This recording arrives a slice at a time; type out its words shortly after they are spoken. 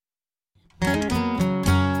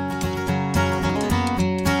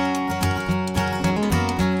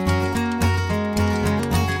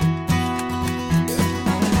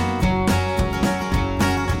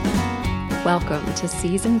Welcome to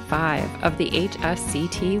Season 5 of the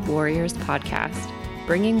HSCT Warriors podcast,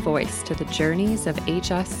 bringing voice to the journeys of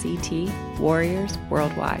HSCT warriors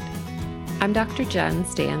worldwide. I'm Dr. Jen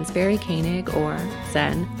Stansberry Koenig, or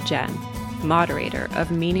Zen Jen, moderator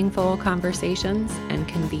of meaningful conversations and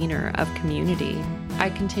convener of community. I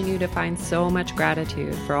continue to find so much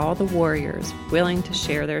gratitude for all the warriors willing to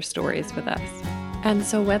share their stories with us. And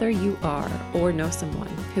so whether you are or know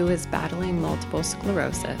someone who is battling multiple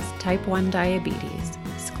sclerosis, type 1 diabetes,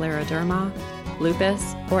 scleroderma,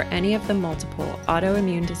 lupus, or any of the multiple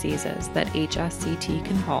autoimmune diseases that HSCT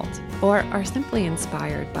can halt, or are simply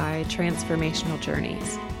inspired by transformational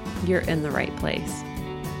journeys, you're in the right place.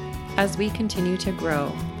 As we continue to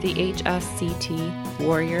grow the HSCT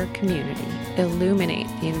warrior community, illuminate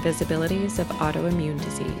the invisibilities of autoimmune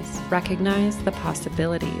disease, recognize the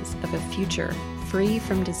possibilities of a future free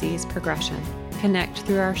from disease progression, connect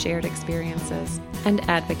through our shared experiences, and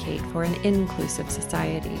advocate for an inclusive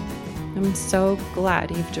society. I'm so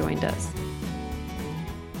glad you've joined us.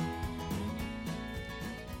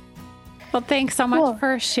 Well, thanks so much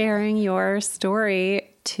for sharing your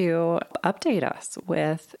story to update us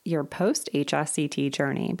with your post-HSCT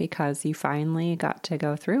journey, because you finally got to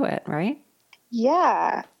go through it, right?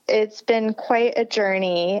 Yeah, it's been quite a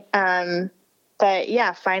journey. But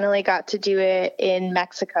yeah, finally got to do it in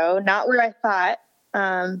Mexico, not where I thought,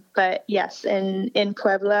 but yes, in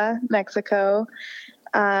Puebla, Mexico.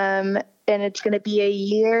 And it's going to be a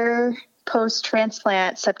year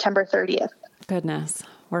post-transplant, September 30th. Goodness,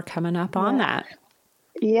 we're coming up on that.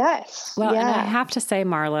 Yes. Well, yeah. And I have to say,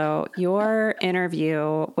 Marlo, your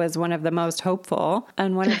interview was one of the most hopeful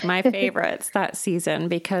and one of my favorites that season,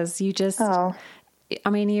 because you just,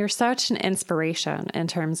 you're such an inspiration in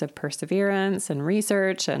terms of perseverance and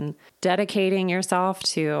research and dedicating yourself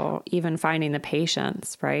to even finding the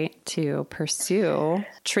patience, right, to pursue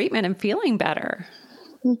treatment and feeling better.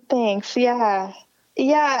 Thanks. Yeah.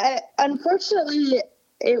 Yeah. Unfortunately,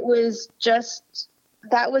 that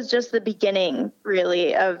was just the beginning,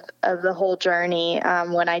 really, of the whole journey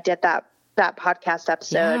when I did that podcast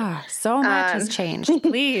episode. Yeah, so much has changed.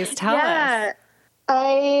 Please tell us.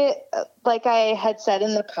 Like I had said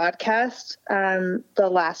in the podcast, the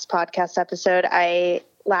last podcast episode,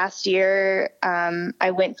 last year,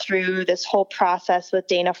 I went through this whole process with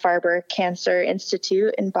Dana-Farber Cancer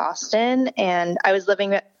Institute in Boston, and I was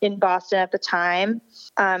living in Boston at the time,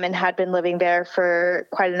 and had been living there for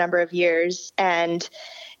quite a number of years. And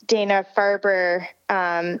Dana-Farber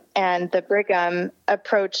and the Brigham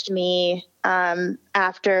approached me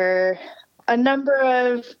after a number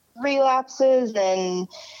of relapses and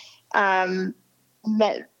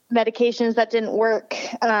medications that didn't work,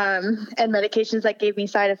 and medications that gave me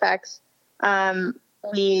side effects.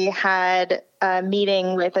 We had a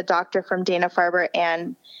meeting with a doctor from Dana-Farber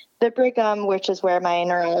and the Brigham, which is where my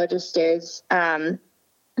neurologist is,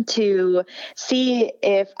 to see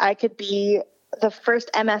if I could be the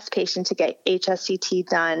first MS patient to get HSCT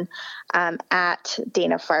done at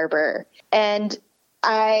Dana-Farber. And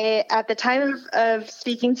at the time of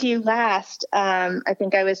speaking to you last, I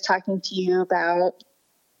think I was talking to you about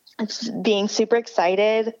being super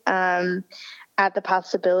excited at the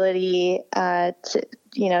possibility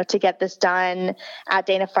to get this done at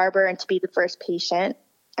Dana-Farber and to be the first patient.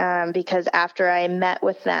 Because after I met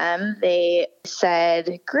with them, they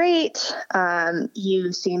said, great,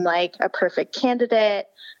 you seem like a perfect candidate.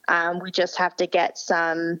 We just have to get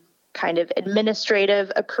some kind of administrative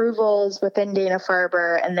approvals within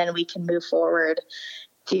Dana-Farber, and then we can move forward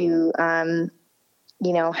to,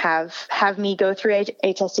 have me go through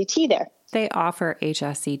HSCT there. They offer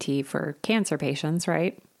HSCT for cancer patients,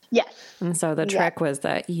 right? Yes. And so the trick was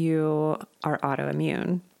that you are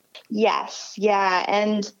autoimmune. Yes. Yeah.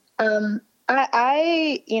 And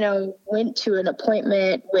I went to an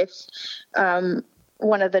appointment with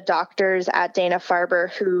one of the doctors at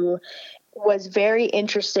Dana-Farber who was very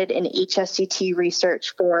interested in HSCT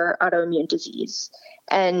research for autoimmune disease.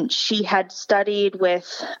 And she had studied with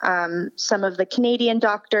some of the Canadian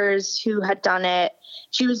doctors who had done it.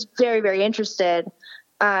 She was very, very interested.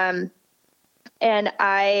 And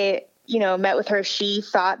I met with her. She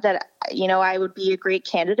thought that, I would be a great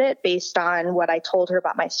candidate based on what I told her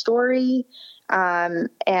about my story. And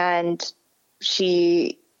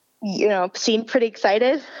she, seemed pretty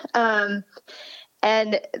excited. And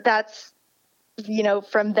that's,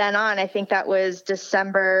 from then on, I think that was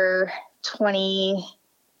December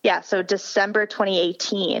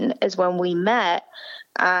 2018 is when we met.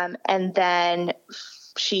 And then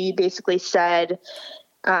she basically said,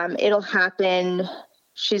 it'll happen.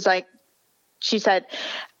 She said,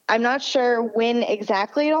 I'm not sure when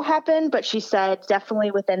exactly it'll happen, but she said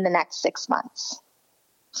definitely within the next 6 months.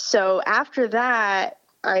 So after that,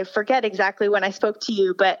 I forget exactly when I spoke to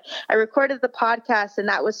you, but I recorded the podcast, and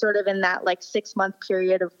that was sort of in that like 6-month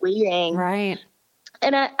period of waiting. Right.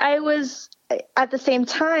 And I was at the same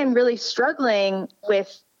time really struggling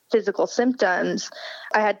with physical symptoms.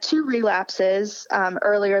 I had 2 relapses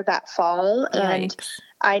earlier that fall, and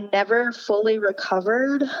I never fully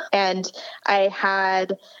recovered. And I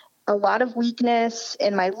had a lot of weakness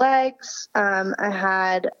in my legs. I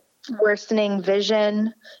had worsening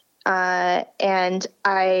vision, and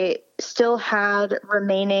I still had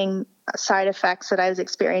remaining side effects that I was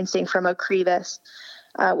experiencing from Ocrevus,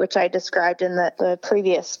 which I described in the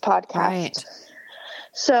previous podcast. Right.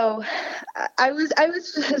 So I was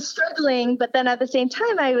struggling, but then at the same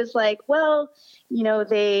time, I was like, well,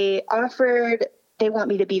 they want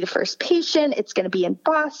me to be the first patient. It's going to be in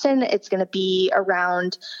Boston. It's going to be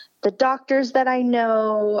around the doctors that I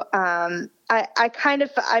know. I'm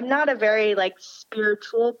not a very like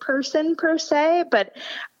spiritual person per se, but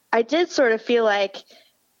I did sort of feel like,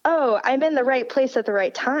 oh, I'm in the right place at the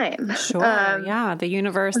right time. Sure. Yeah. The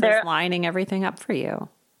universe is lining everything up for you.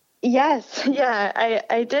 Yes. Yeah.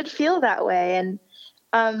 I did feel that way. And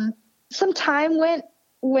some time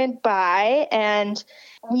went by, and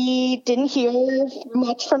we didn't hear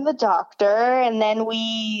much from the doctor. And then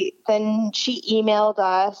she emailed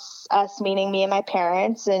us meaning me and my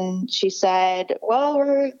parents, and she said, well,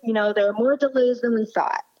 there are more delays than we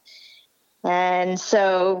thought. And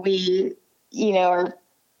so we, are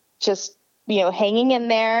just, hanging in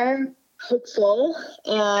there, hopeful.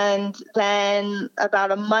 And then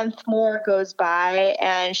about a month more goes by,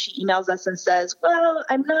 and she emails us and says, well,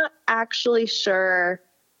 I'm not actually sure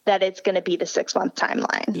that it's going to be the 6-month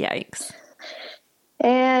timeline. Yikes.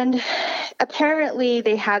 And apparently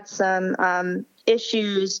they had some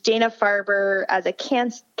issues. Dana-Farber, as a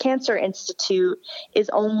cancer institute, is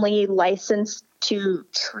only licensed to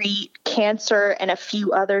treat cancer and a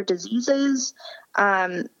few other diseases.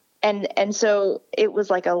 And so it was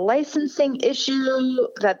like a licensing issue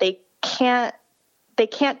that they can't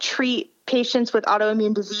treat patients with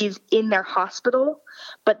autoimmune disease in their hospital,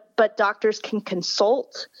 but doctors can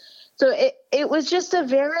consult. So it was just a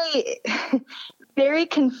very, very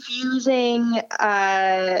confusing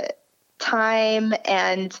time.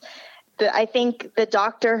 And I think the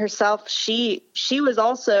doctor herself, she was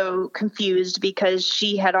also confused because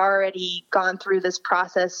she had already gone through this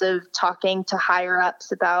process of talking to higher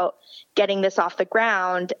ups about getting this off the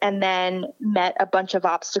ground, and then met a bunch of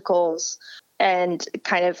obstacles and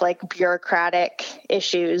kind of like bureaucratic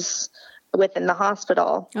issues within the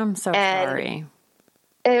hospital. I'm so sorry.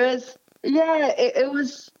 It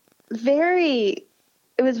was very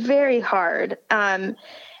hard.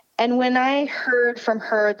 And when I heard from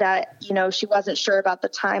her that, she wasn't sure about the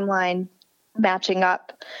timeline matching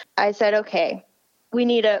up, I said, okay, we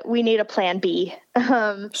need a plan B.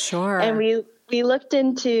 Sure. And we looked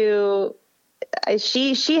into,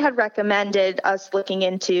 she had recommended us looking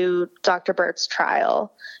into Dr. Burt's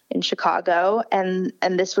trial in Chicago. And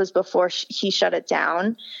this was before he shut it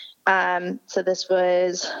down. So this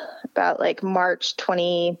was about like March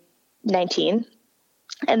 2019.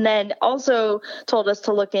 And then also told us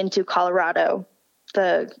to look into Colorado,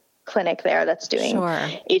 the clinic there that's doing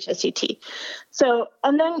HSCT. So,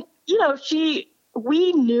 and then,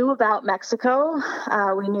 we knew about Mexico.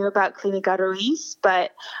 We knew about Clínica Ruiz,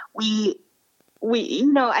 but we,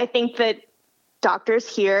 I think that doctors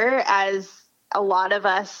here, as a lot of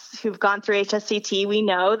us who've gone through HSCT, we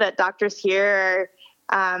know that doctors here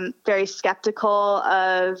are very skeptical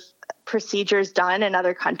of procedures done in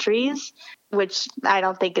other countries, which I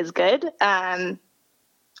don't think is good. But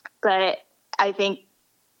I think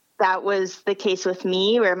that was the case with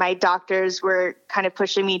me, where my doctors were kind of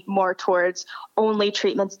pushing me more towards only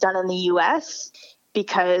treatments done in the US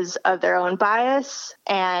because of their own bias.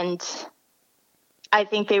 And I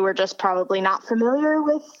think they were just probably not familiar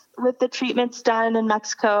with the treatments done in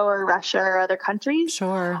Mexico or Russia or other countries.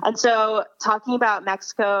 Sure. And so talking about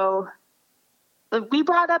Mexico, we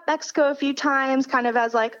brought up Mexico a few times kind of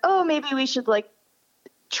as like, oh, maybe we should like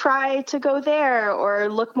try to go there or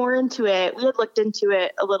look more into it. We had looked into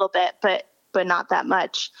it a little bit, but not that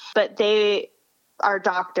much. But our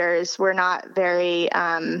doctors were not very,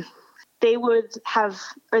 they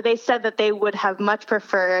said that they would have much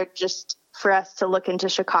preferred just for us to look into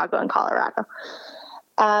Chicago and Colorado.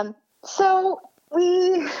 So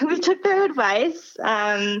we took their advice,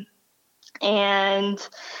 and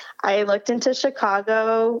I looked into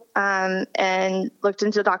Chicago, and looked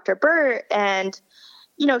into Dr. Burt, and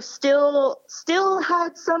still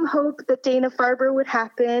had some hope that Dana-Farber would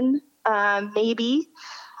happen, maybe,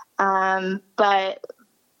 but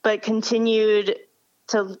continued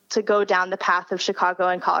to go down the path of Chicago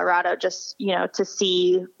and Colorado, just, to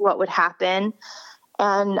see what would happen.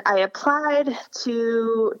 And I applied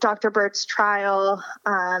to Dr. Burt's trial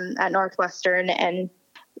at Northwestern, and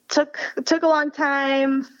took a long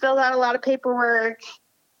time, filled out a lot of paperwork.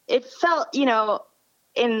 It felt,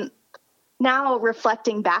 in now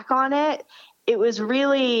reflecting back on it, it was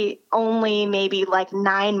really only maybe like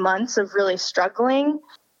 9 months of really struggling,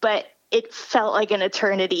 but it felt like an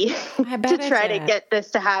eternity to try to get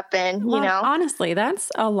this to happen, Honestly,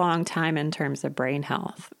 that's a long time in terms of brain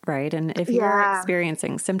health, right? And if you're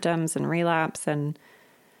experiencing symptoms and relapse and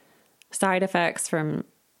side effects from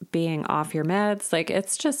being off your meds, like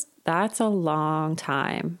that's a long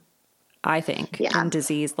time, I think, in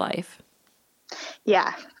disease life.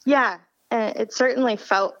 Yeah. Yeah. It certainly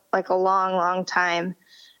felt like a long, long time.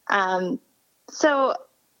 So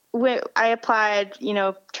I applied,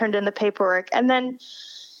 turned in the paperwork, and then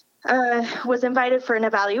was invited for an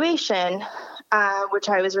evaluation, which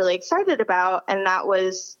I was really excited about. And that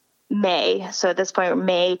was May. So at this point,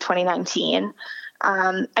 May 2019.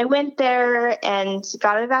 I went there and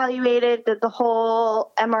got evaluated, did the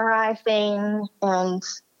whole MRI thing and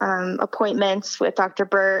appointments with Dr.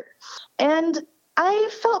 Burt. And I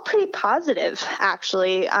felt pretty positive,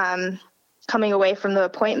 actually, coming away from the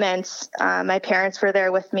appointments. My parents were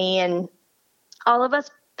there with me, and all of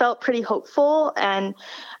us felt pretty hopeful. And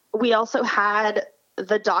we also had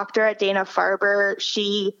the doctor at Dana-Farber.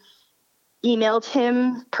 She emailed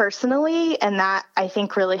him personally, and that, I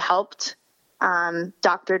think, really helped,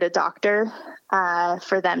 doctor to doctor,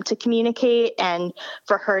 for them to communicate and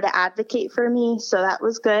for her to advocate for me. So that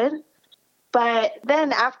was good. But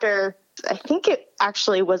then after, I think it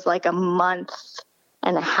actually was like a month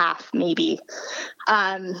and a half, maybe,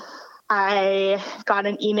 I got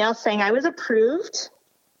an email saying I was approved,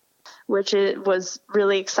 which was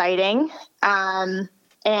really exciting. And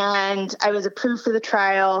I was approved for the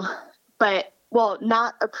trial, but,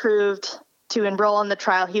 not approved to enroll in the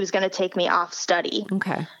trial. He was going to take me off study.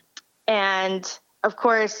 Okay. And of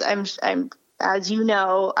course, I'm as you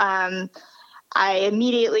know, I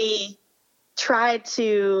immediately tried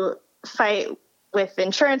to fight with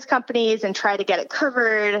insurance companies and try to get it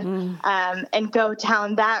covered, and go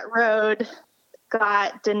down that road.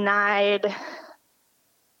 Got denied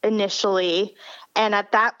initially. And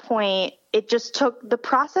at that point, the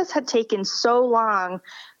process had taken so long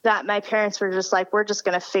that my parents were just like, we're just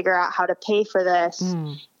going to figure out how to pay for this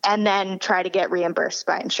and then try to get reimbursed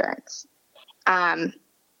by insurance.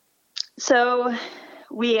 So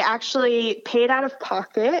we actually paid out of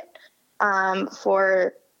pocket,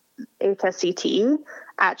 for HSCT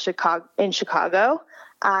in Chicago,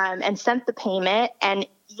 and sent the payment. And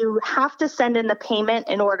you have to send in the payment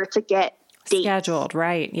in order to get dates. Scheduled,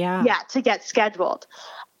 right? Yeah. Yeah, to get scheduled.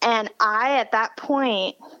 And at that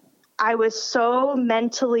point, I was so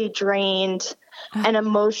mentally drained and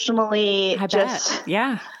emotionally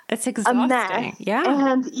it's exhausting. A mess.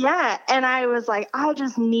 Yeah. And I was like, I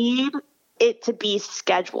just need it to be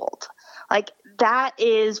scheduled. Like that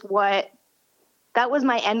was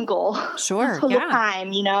my end goal. Sure. The whole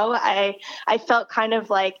time, I felt kind of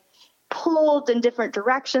like pulled in different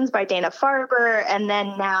directions by Dana-Farber. And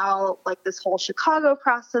then now like this whole Chicago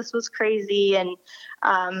process was crazy and,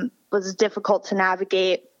 was difficult to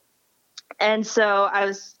navigate. And so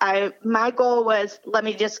my goal was, let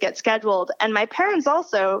me just get scheduled. And my parents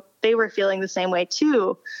also, they were feeling the same way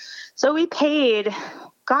too. So we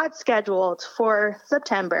got scheduled for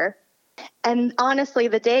September. And honestly,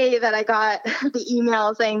 the day that I got the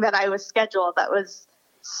email saying that I was scheduled, that was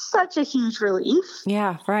such a huge relief.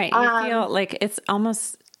 Yeah, right. You feel like it's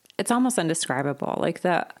almost indescribable. Like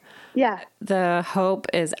the hope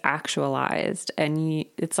is actualized, and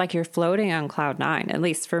it's like you're floating on cloud 9. At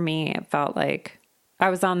least for me, it felt like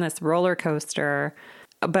I was on this roller coaster,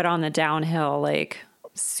 but on the downhill, like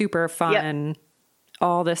super fun,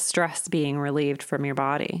 all this stress being relieved from your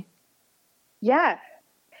body. Yeah.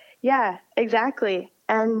 Yeah, exactly.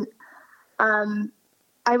 And,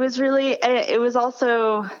 I was it was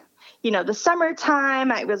also, the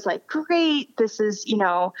summertime. I was like, great, this is,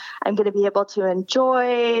 I'm going to be able to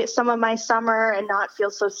enjoy some of my summer and not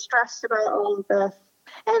feel so stressed about all of this.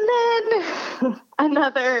 And then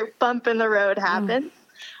another bump in the road happened,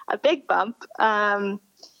 a big bump.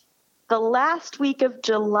 The last week of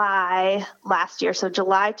July last year, so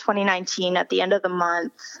July 2019, at the end of the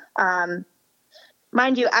month,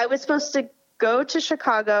 mind you, I was supposed to go to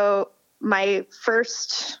Chicago my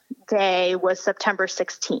first day was September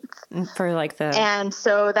 16th. For like the and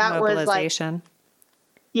so that mobilization.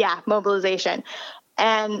 Was like, mobilization.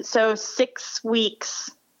 And so 6 weeks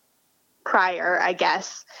prior, I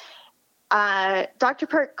guess, Dr.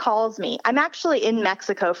 Pert calls me. I'm actually in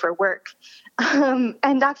Mexico for work.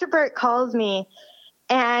 And Dr. Pert calls me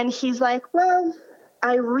and he's like, well,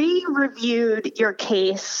 I reviewed your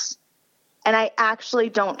case and I actually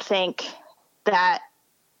don't think that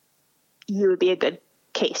you would be a good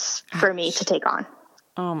case for me to take on.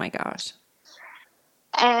 Oh my gosh.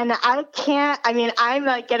 And I'm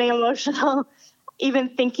like getting emotional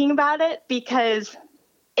even thinking about it because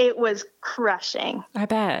it was crushing. I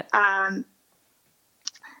bet.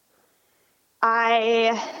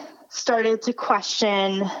 I started to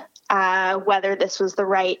question whether this was the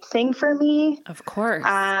right thing for me. Of course.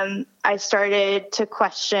 I started to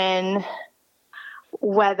question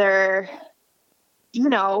whether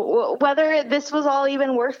this was all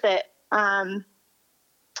even worth it.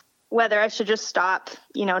 Whether I should just stop,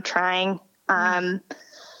 trying. And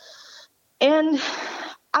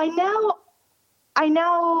I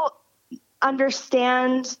now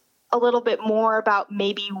understand a little bit more about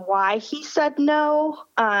maybe why he said no.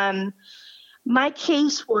 My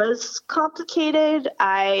case was complicated.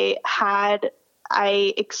 I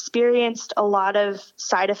experienced a lot of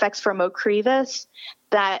side effects from Ocrevus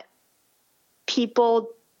that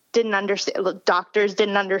people didn't understand, doctors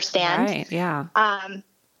didn't understand. Right, yeah.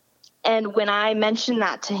 And when I mentioned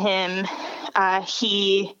that to him,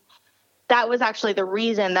 that was actually the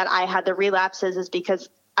reason that I had the relapses, is because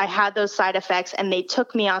I had those side effects and they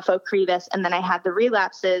took me off Ocrevus and then I had the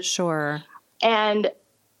relapses. Sure. And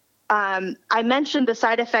I mentioned the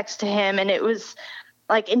side effects to him and it was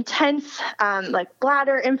like intense, like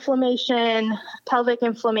bladder inflammation, pelvic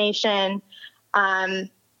inflammation. And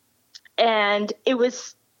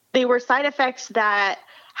they were side effects that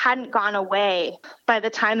hadn't gone away by the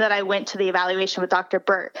time that I went to the evaluation with Dr.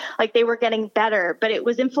 Burt. Like they were getting better, but it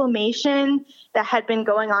was inflammation that had been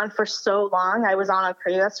going on for so long. I was on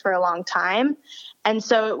Ocrevus for a long time. And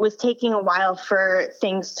so it was taking a while for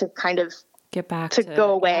things to kind of get back to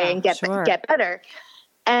go away and get better.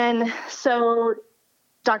 And so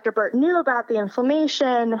Dr. Burt knew about the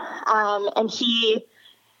inflammation. And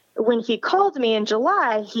when he called me in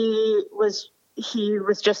July, he was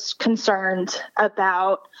just concerned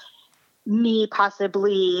about me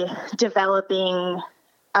possibly developing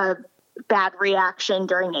a bad reaction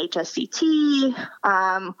during HSCT,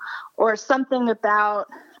 or something about,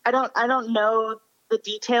 I don't know the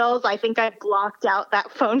details. I think I blocked out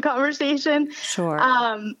that phone conversation. Sure.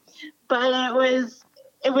 But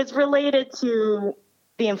it was related to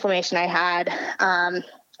the inflammation I had.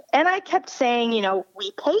 And I kept saying,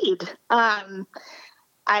 we paid.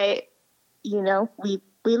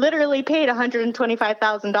 We literally paid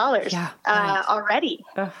 $125,000 already.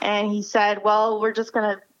 Ugh. And he said, well, we're just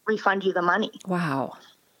going to refund you the money. Wow.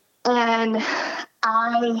 And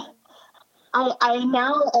I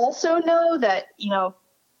now also know that,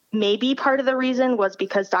 maybe part of the reason was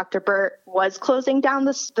because Dr. Burt was closing down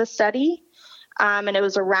the study. And it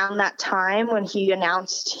was around that time when he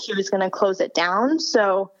announced he was going to close it down.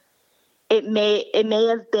 So it may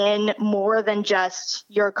have been more than just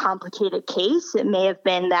your complicated case. It may have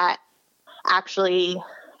been that actually,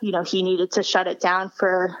 he needed to shut it down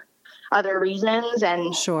for other reasons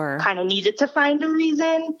and sure, kind of needed to find a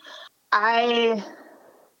reason. I'm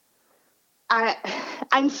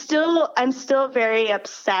still very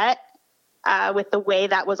upset with the way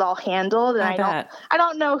that was all handled. And I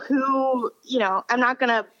don't know who, I'm not going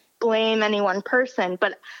to blame any one person,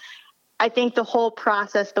 but I think the whole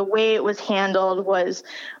process, the way it was handled, was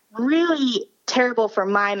really terrible for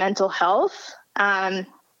my mental health. I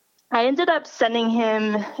ended up sending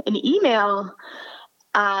him an email,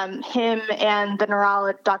 him and the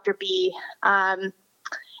neurologist, Dr. B. And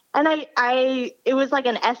it was like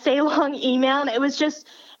an essay-long email, and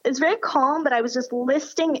it's very calm, but I was just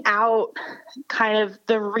listing out kind of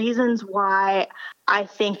the reasons why I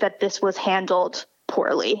think that this was handled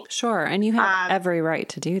poorly. Sure, and you have every right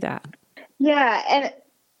to do that. Yeah,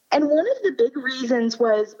 and one of the big reasons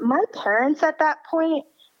was my parents at that point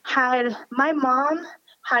my mom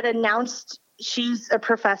had announced she's a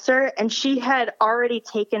professor and she had already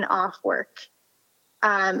taken off work.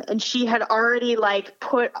 And she had already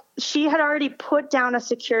put down a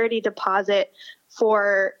security deposit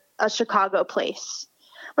for a Chicago place.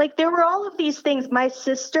 Like there were all of these things. My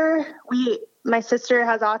sister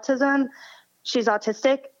has autism. She's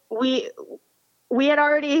autistic. We had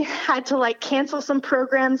already had to cancel some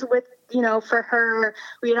programs with, for her.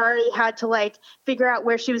 We had already had to figure out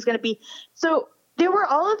where she was going to be. So there were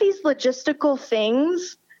all of these logistical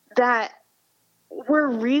things that were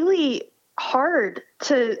really hard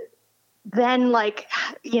to then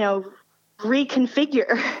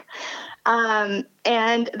reconfigure.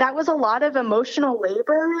 And that was a lot of emotional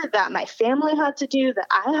labor that my family had to do, that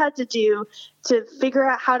I had to do to figure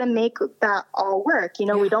out how to make that all work.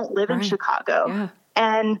 We don't live in Chicago. Yeah.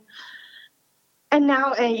 And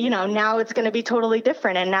now, now it's going to be totally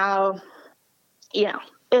different. And now,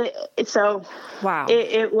 Wow.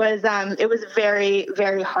 It was very,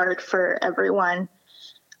 very hard for everyone.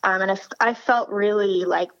 And I felt really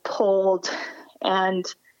pulled and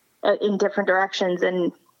in different directions,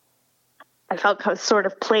 and I felt sort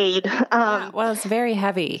of played. Well, it's very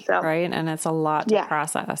heavy, right? And it's a lot to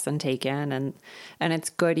process and take in. And it's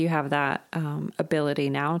good you have that ability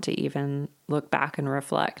now to even look back and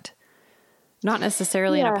reflect. Not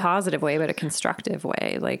necessarily in a positive way, but a constructive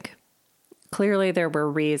way. Clearly there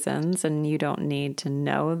were reasons, and you don't need to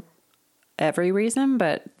know every reason,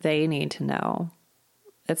 but they need to know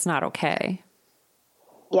it's not okay.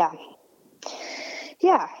 Yeah.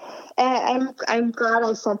 Yeah. And I'm glad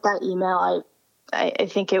I sent that email. I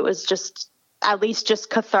think it was at least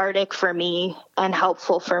cathartic for me and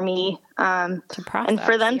helpful for me. To process, and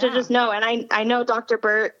for them to just know. And I know Dr.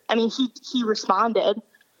 Burt, he responded,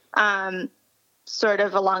 sort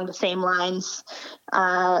of along the same lines,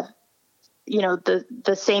 the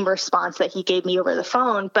same response that he gave me over the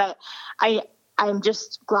phone. But I'm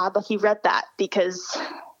just glad that he read that, because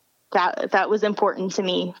that was important to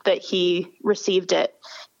me, that he received it.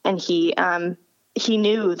 And he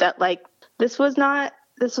knew that this was not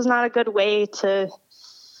a good way to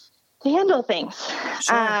handle things.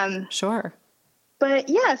 Sure. But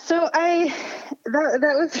yeah, so that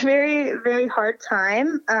was a very, very hard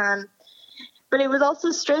time. But it was also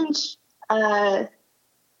strange,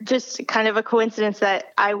 just kind of a coincidence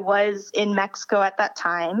that I was in Mexico at that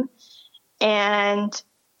time. And,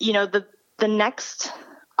 the next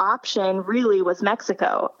option really was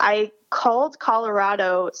Mexico. I called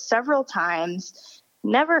Colorado several times,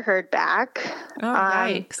 never heard back. Oh,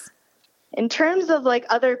 yikes. In terms of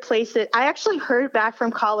other places, I actually heard back from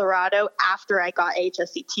Colorado after I got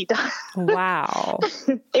HSCT done. Wow.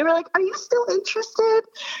 They were like, "Are you still interested?"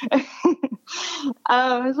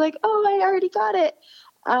 I was like, "Oh, I already got it."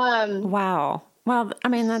 Wow. Well,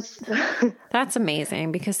 that's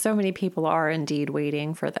amazing, because so many people are indeed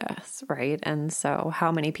waiting for this, right? And so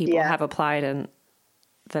how many people have applied, and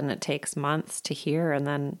then it takes months to hear. And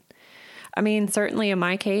then, certainly in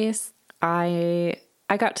my case, I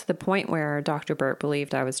got to the point where Dr. Burt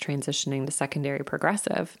believed I was transitioning to secondary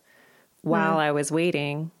progressive while I was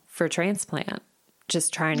waiting for transplant,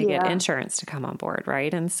 just trying to get insurance to come on board,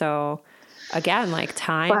 right? And so, again,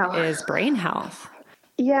 time is brain health.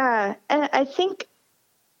 Yeah. And I think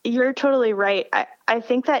you're totally right. I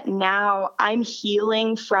think that now I'm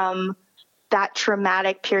healing from that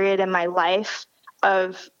traumatic period in my life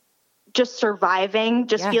of just surviving,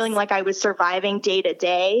 feeling like I was surviving day to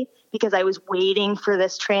day because I was waiting for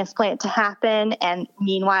this transplant to happen. And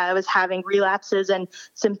meanwhile, I was having relapses and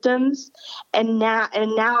symptoms. And now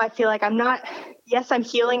I feel like I'm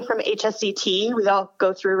healing from HSCT. We all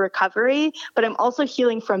go through recovery, but I'm also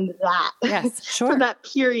healing from that. Yes, sure. From that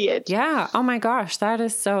period. Yeah. Oh my gosh. That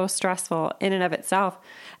is so stressful in and of itself.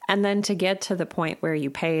 And then to get to the point where you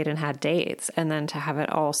paid and had dates, and then to have it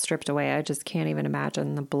all stripped away, I just can't even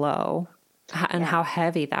imagine the blow and how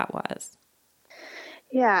heavy that was.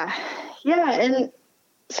 Yeah. Yeah. And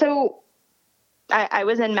so I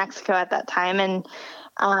was in Mexico at that time, and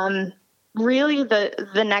really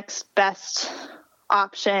the next best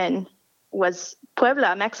option was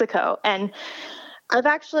Puebla, Mexico. And I've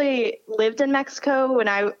actually lived in Mexico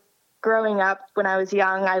growing up, when I was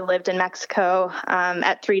young. I lived in Mexico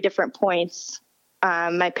at 3 different points,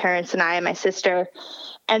 my parents and I and my sister.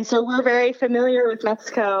 And so we're very familiar with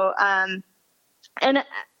Mexico. And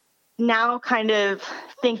now kind of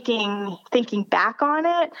thinking back on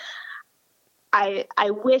it, I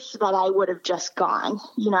wish that I would have just gone.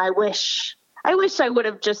 I wish I would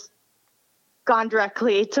have just gone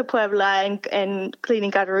directly to Puebla and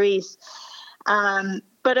Clínica Ruiz.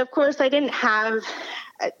 But of course I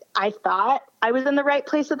thought I was in the right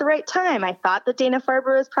place at the right time. I thought that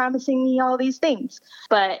Dana-Farber was promising me all these things,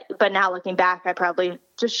 but now looking back, I probably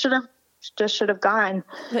just should have gone.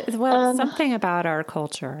 Well, something about our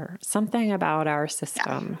culture, something about our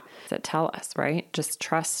system that tell us, right? Just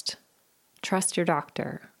trust your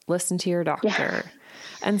doctor, listen to your doctor. Yeah.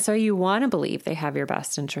 And so you want to believe they have your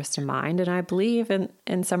best interest in mind. And I believe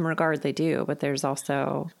in some regard they do, but there's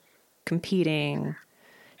also competing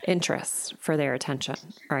interests for their attention,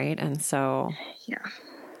 right? And so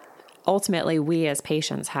ultimately we as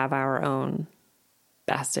patients have our own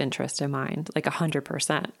best interest in mind, like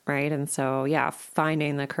 100%. Right. And so, yeah,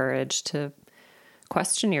 finding the courage to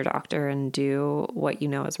question your doctor and do what you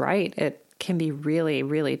know is right, it can be really,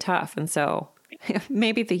 really tough. And so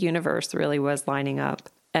maybe the universe really was lining up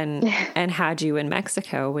and had you in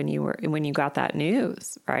Mexico when you got that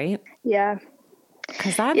news, right? Yeah.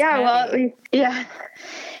 Because that's heavy.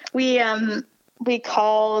 We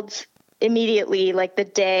called immediately, like the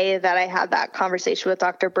day that I had that conversation with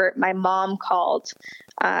Dr. Burt. My mom called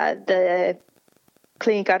the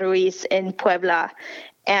Clínica Ruiz in Puebla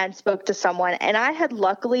and spoke to someone. And I had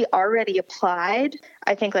luckily already applied,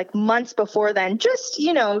 I think like months before then, just,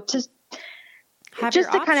 just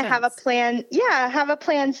to kind of have a plan. Yeah. Have a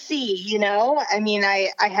plan C, I mean,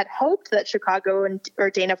 I had hoped that Chicago or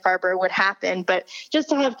Dana-Farber would happen, but just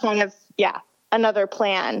to have kind of, another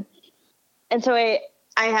plan. And so I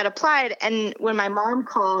had applied, and when my mom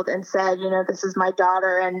called and said, this is my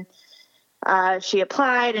daughter, and she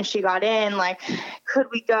applied and she got in, like, could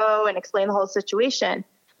we go and explain the whole situation?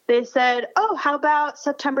 They said, oh, how about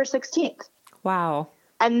September 16th? Wow.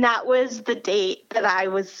 And that was the date that I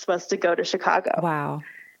was supposed to go to Chicago. Wow.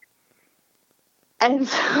 And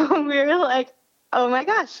so we were like, oh my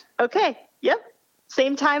gosh. Okay. Yep.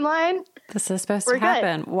 Same timeline. This is supposed to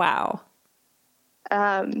happen. Good. Wow.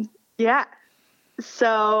 Yeah.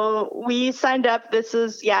 So we signed up. This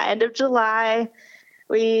is, end of July.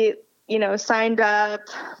 We, signed up,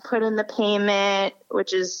 put in the payment,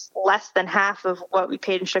 which is less than half of what we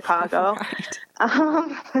paid in Chicago.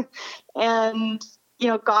 Right. And,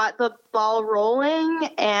 got the ball rolling,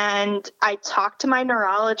 and I talked to my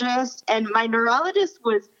neurologist, and my neurologist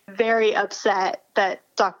was very upset that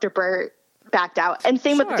Dr. Burt backed out. And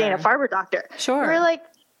same with the Dana-Farber doctor. Sure. We were like,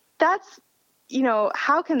 that's,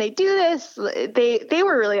 how can they do this? They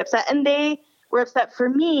were really upset, and they were upset for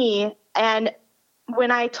me. And when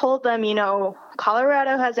I told them,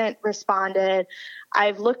 Colorado hasn't responded,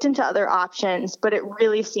 I've looked into other options, but it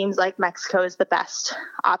really seems like Mexico is the best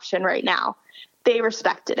option right now. They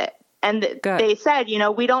respected it. And they said,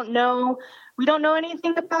 we don't know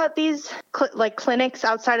anything about these clinics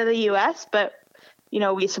outside of the U.S., but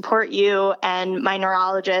we support you. And my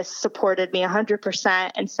neurologist supported me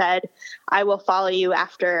 100% and said, I will follow you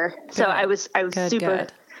after. Good. So I was super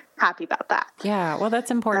happy about that. Yeah. Well, that's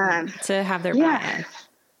important to have their buy-in.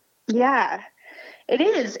 Yeah, it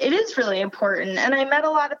is. It is really important. And I met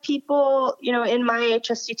a lot of people, in my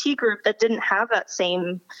HSCT group that didn't have that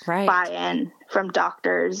same buy-in from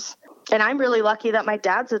doctors. And I'm really lucky that my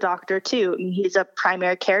dad's a doctor too. He's a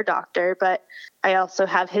primary care doctor, but I also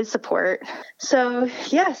have his support. So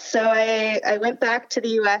so I went back to the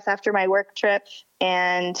U.S. after my work trip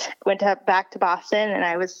and went back to Boston. And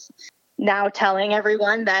I was now telling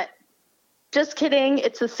everyone that, just kidding,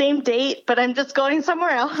 it's the same date, but I'm just going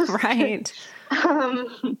somewhere else. Right.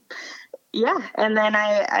 And then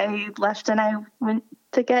I left and I went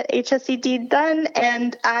to get HSCT done.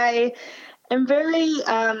 And I am very,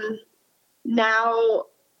 now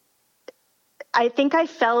I think I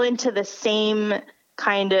fell into the same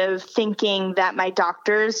kind of thinking that my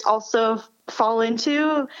doctors also fall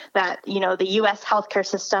into, that, the U.S. healthcare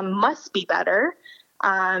system must be better.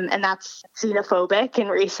 And that's xenophobic and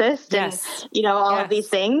racist and, all of these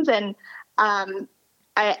things. And,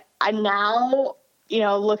 I'm now,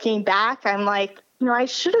 looking back, I'm like, I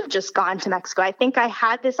should have just gone to Mexico. I think I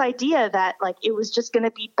had this idea that like, it was just going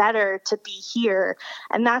to be better to be here.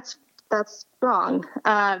 And that's wrong.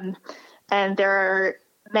 And there are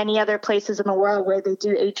many other places in the world where they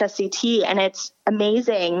do HSCT and it's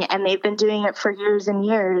amazing. And they've been doing it for years and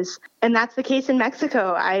years. And that's the case in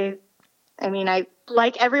Mexico. I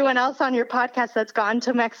like everyone else on your podcast that's gone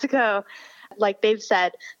to Mexico, like they've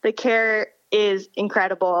said, the care is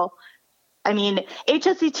incredible. I mean,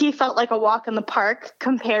 HSCT felt like a walk in the park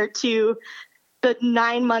compared to the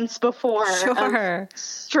 9 months before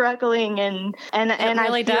struggling and it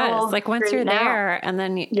really does. Like once you're there and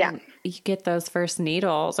then you get those first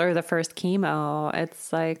needles or the first chemo,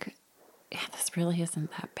 it's like, this really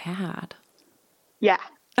isn't that bad. Yeah.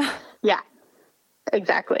 Yeah,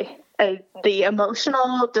 exactly. The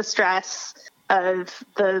emotional distress of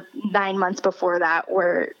the 9 months before that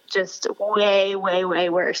were just way, way, way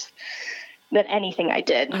worse than anything I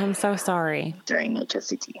did. I'm so sorry. During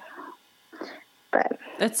HSCT. But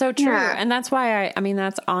it's so true. Yeah. And that's why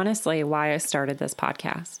that's honestly why I started this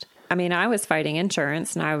podcast. I mean, I was fighting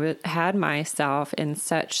insurance and I had myself in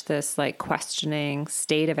such this like questioning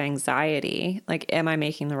state of anxiety. Like, am I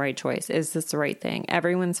making the right choice? Is this the right thing?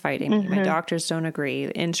 Everyone's fighting me. My doctors don't agree.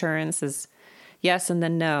 Insurance is yes and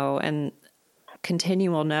then no and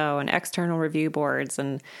continual no and external review boards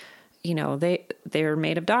and you know, they're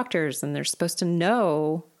made of doctors and they're supposed to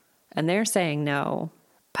know, and they're saying no.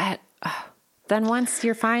 But then once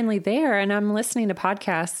you're finally there, and I'm listening to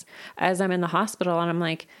podcasts as I'm in the hospital, and I'm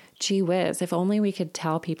like, gee whiz, if only we could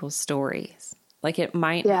tell people's stories. Like, it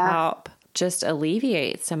might help just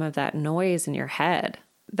alleviate some of that noise in your head.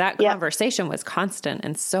 That conversation was constant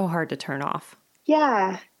and so hard to turn off.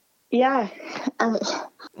 Yeah. Yeah.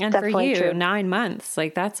 And for you, true. 9 months,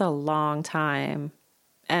 like, that's a long time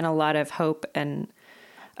and a lot of hope and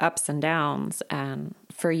ups and downs. And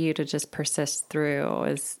for you to just persist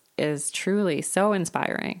through is truly so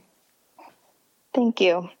inspiring. Thank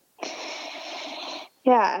you.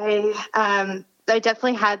 Yeah. I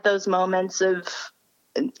definitely had those moments of,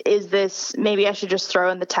 maybe I should just throw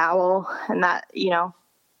in the towel, and that, you know,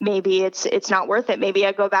 maybe it's not worth it. Maybe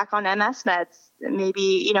I go back on MS meds,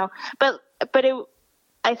 maybe, you know, but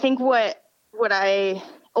I think what I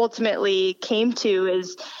ultimately came to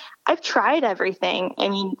is I've tried everything. I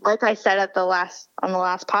mean, like I said on the last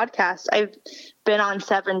podcast, I've been on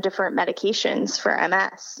 7 different medications for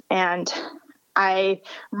MS, and I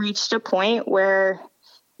reached a point where,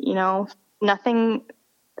 you know,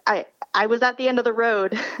 I was at the end of the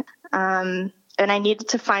road, and I needed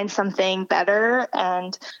to find something better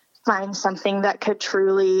and find something that could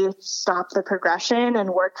truly stop the progression and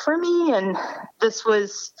work for me. And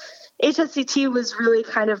HSCT was really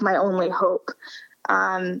kind of my only hope.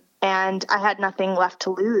 And I had nothing left to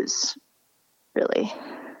lose, really.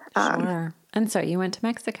 Sure. And so you went to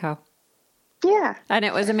Mexico. Yeah. And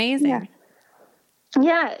it was amazing.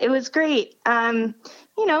 Yeah, it was great. You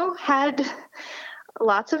know, had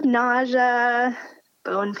lots of nausea,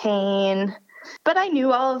 bone pain, but I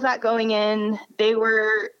knew all of that going in. They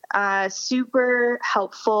were super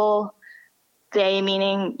helpful. They,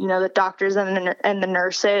 meaning, you know, the doctors and the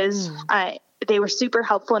nurses. They were super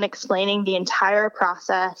helpful in explaining the entire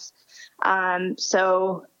process.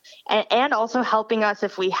 So, and also helping us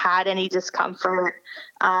if we had any discomfort.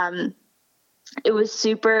 It was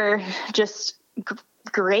super just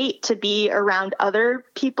great to be around other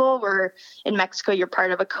people. We're in Mexico, you're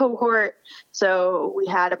part of a cohort. So we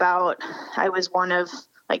had I was one of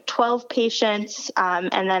like 12 patients,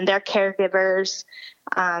 and then their caregivers.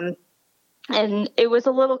 And it was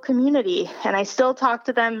a little community, and I still talk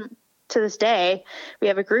to them to this day. We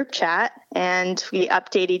have a group chat and we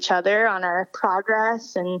update each other on our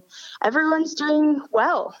progress, and everyone's doing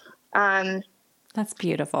well. That's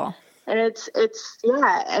beautiful. And it's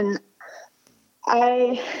and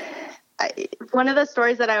I one of the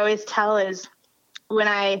stories that I always tell is when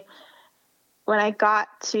I got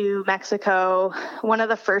to Mexico, one of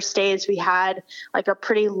the first days we had like a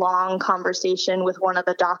pretty long conversation with one of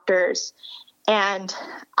the doctors, and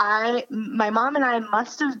my mom and I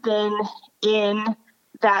must have been in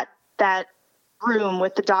that room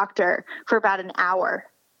with the doctor for about an hour,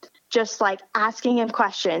 just like asking him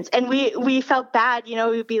questions. And we felt bad, you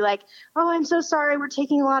know, we'd be like, oh, I'm so sorry, we're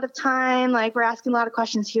taking a lot of time, like we're asking a lot of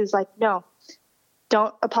questions. He was like, no,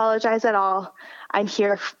 don't apologize at all. I'm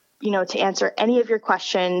here, you know, to answer any of your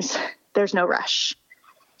questions. There's no rush.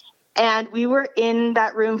 And we were in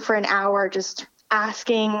that room for an hour just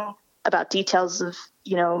asking about details of,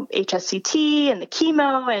 you know, HSCT and the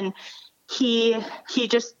chemo. And he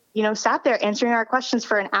just, you know, sat there answering our questions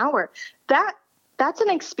for an hour. That's an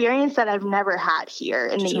experience that I've never had here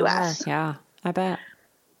in the U.S. Yeah, I bet.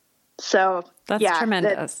 So that's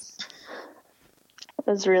tremendous. It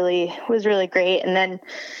was really great. And then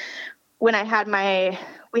when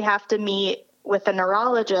we have to meet with a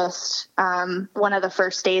neurologist, one of the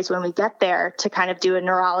first days when we get there to kind of do a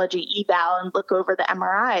neurology eval and look over the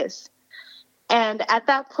MRIs. And at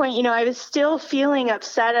that point, you know, I was still feeling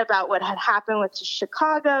upset about what had happened with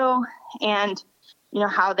Chicago and, you know,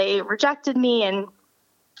 how they rejected me. And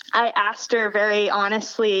I asked her very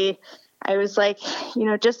honestly, I was like, you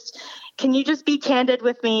know, can you just be candid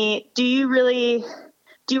with me? Do you really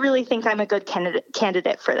think I'm a good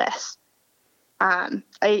candidate for this? I've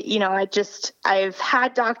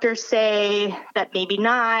had doctors say that maybe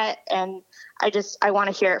not. And I want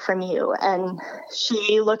to hear it from you. And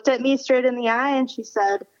she looked at me straight in the eye and she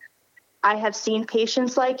said, I have seen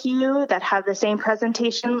patients like you that have the same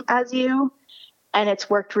presentation as you, and it's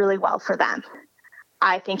worked really well for them.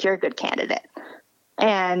 I think you're a good candidate.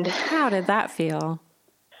 And how did that feel?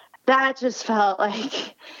 That just felt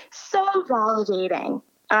like so validating.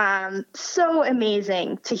 So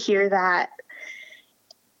amazing to hear that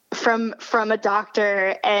from a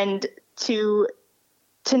doctor, and to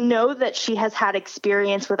know that she has had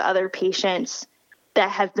experience with other patients that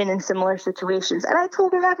have been in similar situations. And I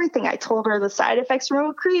told her everything. I told her the side effects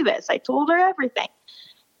from Ocrevus. I told her everything.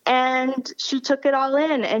 And she took it all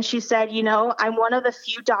in, and she said, I'm one of the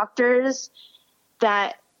few doctors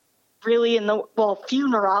that really few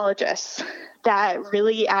neurologists that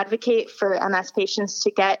really advocate for MS patients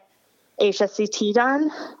to get HSCT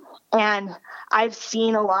done. And I've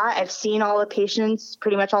seen a lot. I've seen all the patients,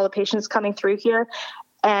 pretty much all the patients coming through here.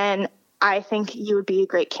 And I think you would be a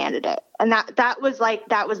great candidate. And that was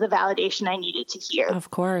the validation I needed to hear.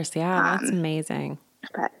 Of course. Yeah. That's amazing.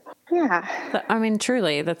 But yeah. I mean,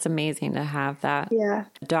 truly, that's amazing to have that Yeah.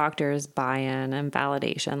 doctor's buy-in and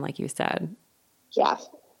validation, like you said. Yeah.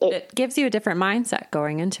 It gives you a different mindset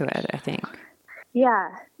going into it, I think. Yeah.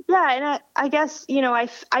 Yeah. And I guess,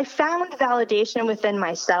 I found validation within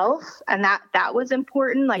myself, and that was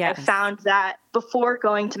important. Like, yes. I found that before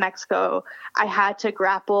going to Mexico, I had to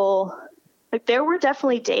grapple. Like, there were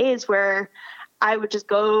definitely days where I would just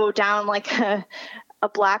go down like a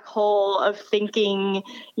black hole of thinking,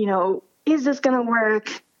 is this going to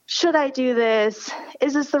work? Should I do this?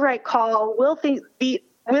 Is this the right call? Will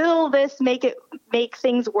this make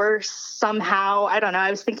things worse somehow? I don't know. I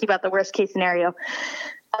was thinking about the worst case scenario.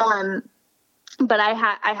 But I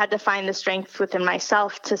had to find the strength within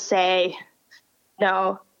myself to say,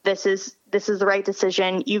 no, this is the right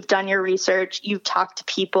decision. You've done your research. You've talked to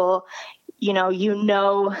people, you know your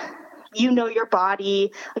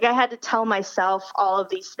body. Like, I had to tell myself all of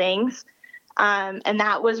these things. And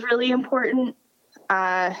that was really important,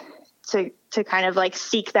 to kind of like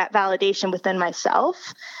seek that validation within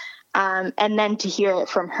myself. And then to hear it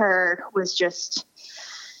from her was just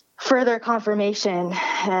further confirmation,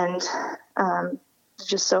 and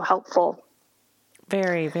just so helpful.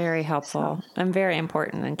 Very, very helpful and very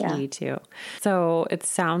important and key too. So it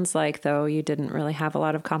sounds like, though, you didn't really have a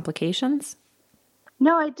lot of complications?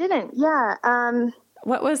 No, I didn't. Yeah.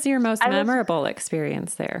 What was your most memorable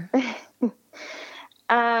experience there? It's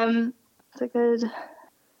a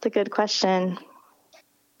good question.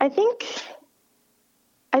 I think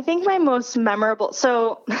my most memorable,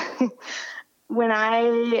 so when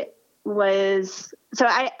I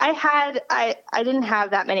didn't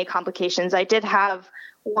have that many complications. I did have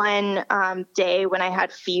one day when I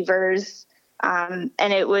had fevers, and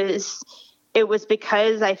it was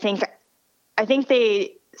because I think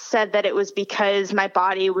they said that it was because my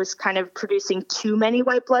body was kind of producing too many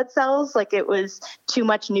white blood cells, like it was too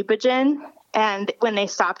much Neupogen. And when they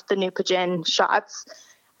stopped the Neupogen shots,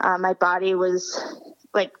 my body was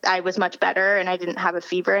like, I was much better and I didn't have a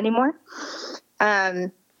fever anymore.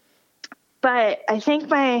 But I think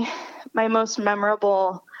my most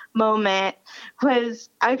memorable moment was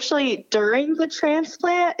actually during the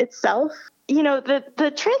transplant itself.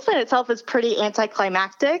 The transplant itself is pretty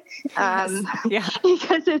anticlimactic, yes.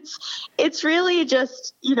 Because it's really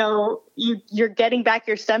just, you're getting back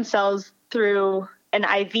your stem cells through an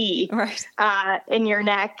IV, right, in your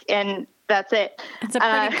neck, and that's it. It's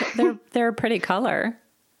they're a pretty color.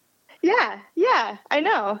 Yeah, I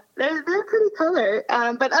know. They're pretty color.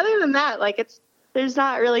 But other than that, there's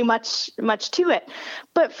not really much to it.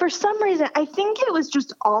 But for some reason, I think it was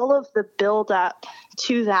just all of the build up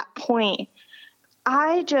to that point.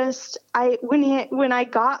 When I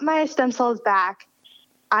got my stem cells back,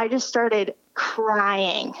 I just started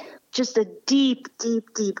crying, just a deep,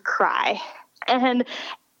 deep, deep cry. And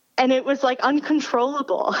it was like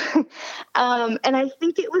uncontrollable. And I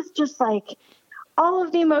think it was just like all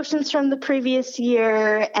of the emotions from the previous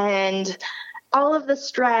year and all of the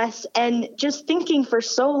stress, and just thinking for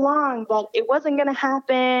so long that it wasn't going to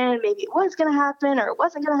happen. Maybe it was going to happen, or it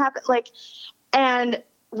wasn't going to happen. And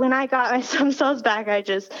when I got my stem cells back, I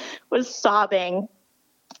just was sobbing,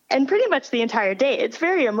 and pretty much the entire day. It's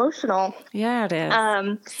very emotional. Yeah, it is.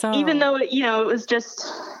 Even though it was just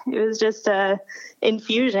a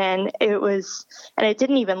infusion. And it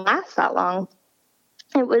didn't even last that long.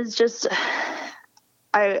 It was just,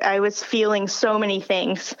 I was feeling so many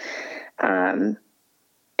things. And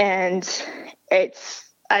I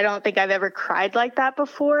don't think I've ever cried like that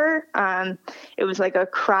before. It was like a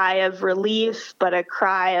cry of relief, but a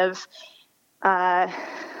cry of,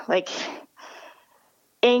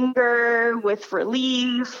 anger with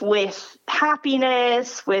relief, with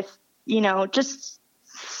happiness, with, just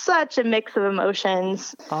such a mix of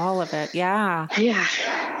emotions. All of it. Yeah.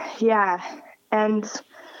 Yeah. And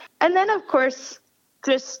then of course,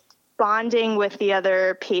 just bonding with the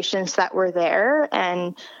other patients that were there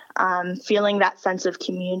and, feeling that sense of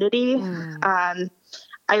community.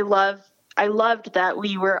 I loved that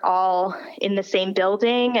we were all in the same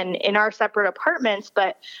building and in our separate apartments,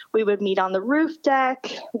 but we would meet on the roof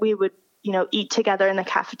deck. We would, eat together in the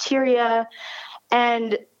cafeteria.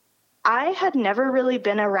 And I had never really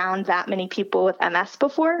been around that many people with MS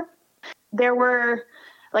before. There were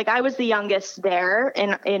like I was the youngest there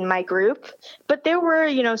in my group, but there were,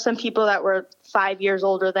 some people that were 5 years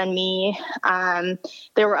older than me.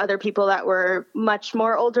 There were other people that were much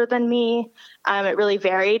more older than me. It really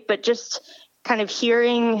varied, but just kind of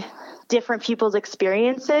hearing different people's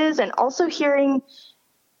experiences and also hearing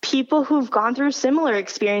people who've gone through similar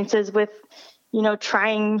experiences with,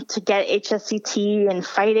 trying to get HSCT and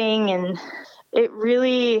fighting. And it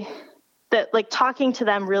really, talking to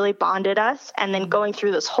them really bonded us. And then going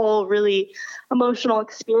through this whole really emotional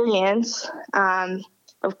experience,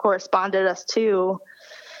 of course, bonded us too.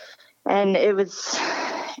 And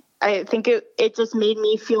I think it just made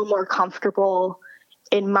me feel more comfortable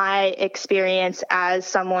in my experience as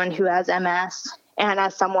someone who has MS and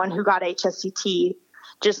as someone who got HSCT,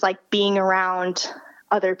 just like being around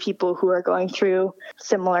other people who are going through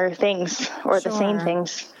similar things or the same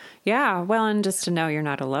things. Yeah. Well, and just to know you're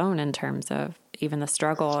not alone in terms of even the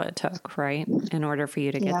struggle it took, right, in order for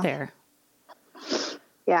you to get there.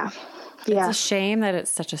 Yeah. It's a shame that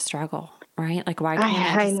it's such a struggle, right? Like, why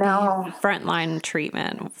can't it just be a frontline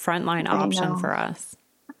treatment, frontline option for us?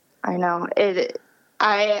 I know.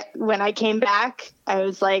 When I came back, I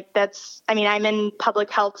was like, I'm in public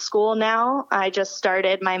health school now. I just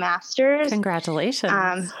started my master's.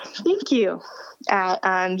 Congratulations. Thank you. At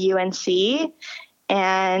UNC.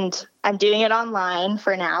 And I'm doing it online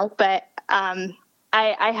for now, but I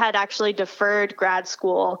had actually deferred grad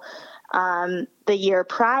school the year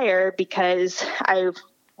prior because I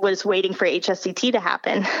was waiting for HSCT to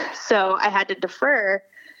happen. So I had to defer.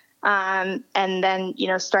 And then,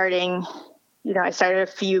 I started a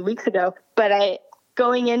few weeks ago, but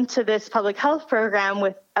going into this public health program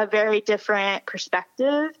with a very different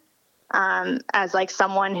perspective, as like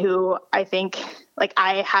someone who I think like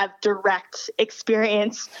I have direct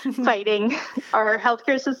experience fighting our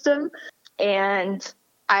healthcare system. And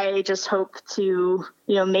I just hope to,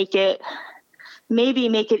 make it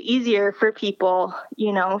easier for people,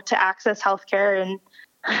 to access healthcare and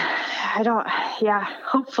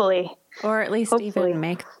hopefully. Or at least even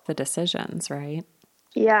make the decisions, right?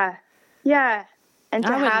 Yeah. Yeah. And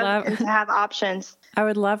to have options. I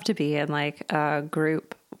would love to be in like a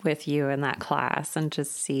group with you in that class and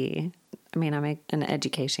just see. I mean, I'm an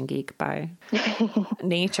education geek by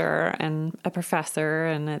nature and a professor,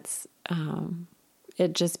 and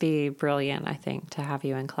it'd just be brilliant, I think, to have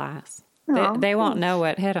you in class. Oh, they won't know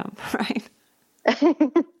what hit them, right?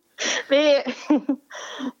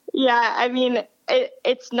 Yeah, I mean,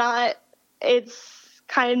 it's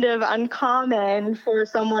kind of uncommon for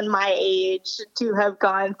someone my age to have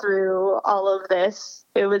gone through all of this.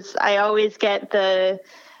 I always get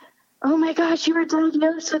oh my gosh, you were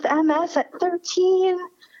diagnosed with MS at 13.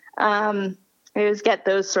 I always get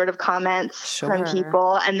those sort of comments from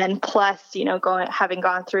people. And then plus, having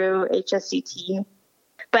gone through HSCT.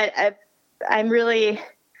 But I'm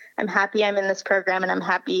happy I'm in this program, and I'm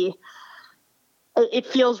happy it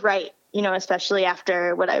feels right, especially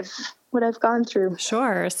after what I've gone through.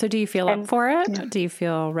 Sure. So do you feel up for it? Yeah. Do you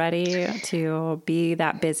feel ready to be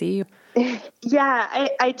that busy? Yeah,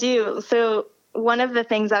 I do. So one of the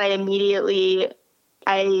things that I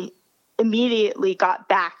immediately got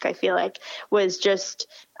back, I feel like, was just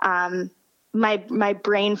my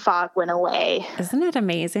brain fog went away. Isn't it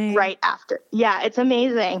amazing? Right after. Yeah, it's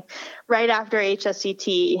amazing. Right after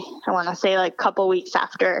HSCT, I want to say like a couple weeks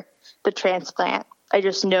after the transplant, I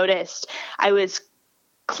just noticed I was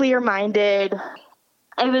clear-minded.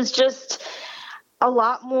 I was just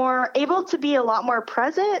able to be a lot more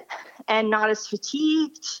present and not as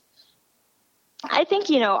fatigued. I think,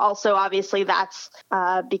 also obviously that's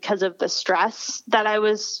because of the stress that I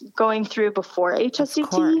was going through before HSCT. Of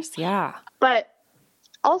course, yeah. But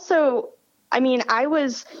also, I mean, I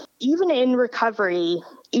was even in recovery,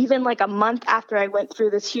 even like a month after I went through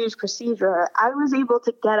this huge procedure, I was able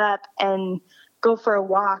to get up and go for a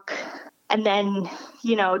walk and then,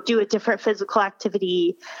 do a different physical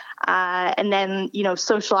activity, and then,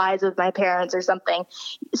 socialize with my parents or something.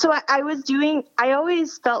 So I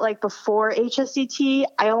always felt like before HSCT,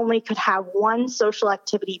 I only could have one social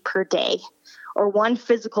activity per day or one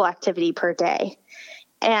physical activity per day.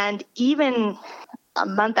 And even a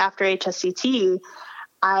month after HSCT,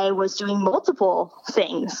 I was doing multiple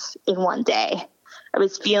things in one day. I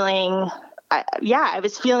was feeling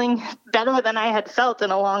better than I had felt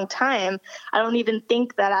in a long time. I don't even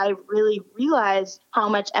think that I really realized how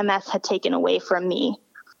much MS had taken away from me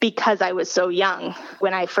because I was so young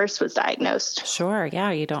when I first was diagnosed. Sure.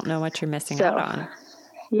 Yeah. You don't know what you're missing out on.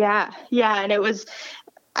 Yeah. Yeah. And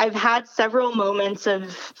I've had several moments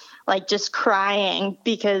of like just crying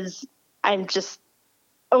because I'm just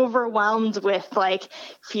overwhelmed with like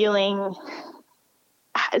feeling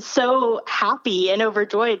so happy and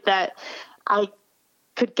overjoyed that I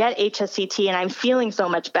could get HSCT, and I'm feeling so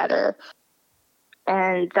much better.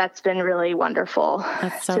 And that's been really wonderful.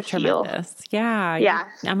 That's so tremendous. Yeah. Yeah.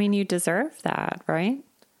 I mean, you deserve that, right?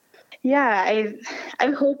 Yeah.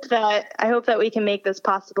 I hope that we can make this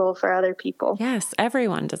possible for other people. Yes.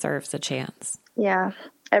 Everyone deserves a chance. Yeah.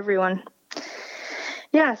 Everyone.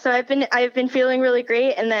 Yeah. So I've been feeling really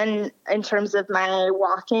great. And then in terms of my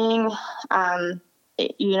walking, now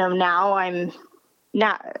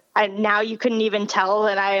you couldn't even tell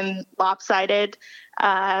that I'm lopsided.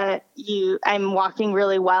 I'm walking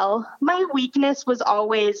really well. My weakness was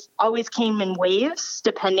always came in waves,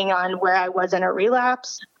 depending on where I was in a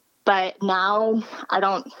relapse. But now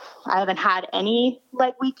I haven't had any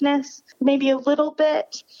leg weakness, maybe a little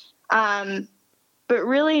bit, but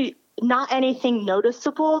really not anything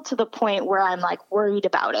noticeable to the point where I'm like worried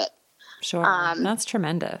about it. Sure. That's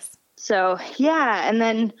tremendous. So yeah. And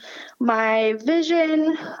then my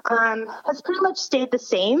vision, has pretty much stayed the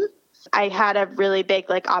same. I had a really big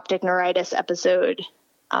optic neuritis episode,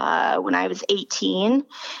 when I was 18.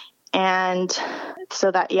 And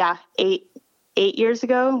so that, 8 years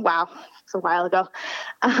ago. Wow. It's a while ago.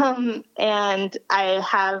 And I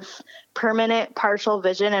have permanent partial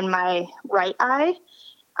vision in my right eye.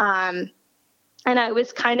 And I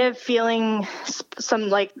was kind of feeling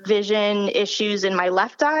some vision issues in my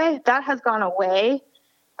left eye. That has gone away.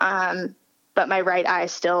 But my right eye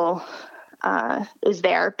still is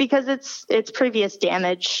there because it's previous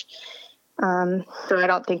damage. So I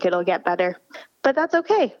don't think it'll get better. But that's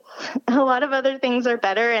okay. A lot of other things are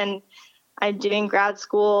better, and I'm doing grad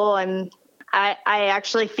school, and I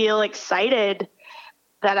actually feel excited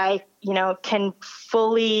that I, can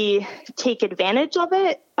fully take advantage of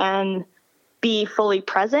it and be fully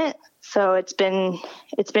present. So it's been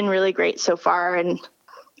really great so far. And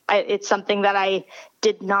it's something that I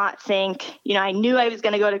did not think, I knew I was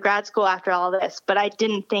going to go to grad school after all this, but I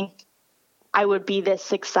didn't think I would be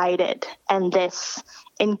this excited and this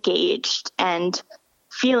engaged and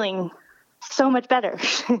feeling so much better.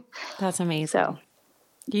 That's amazing. So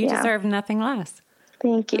you deserve nothing less.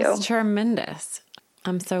 Thank you. That's tremendous.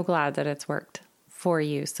 I'm so glad that it's worked for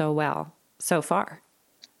you so well so far.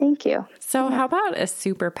 Thank you. So how about a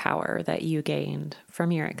superpower that you gained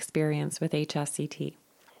from your experience with HSCT?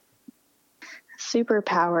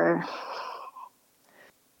 Superpower.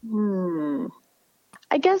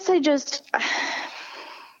 I guess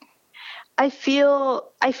I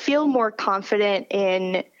feel more confident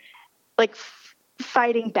in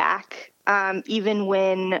fighting back, even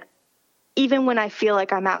when I feel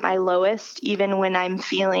like I'm at my lowest, even when I'm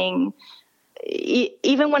feeling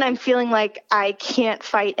like I can't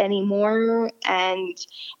fight anymore and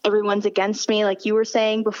everyone's against me, like you were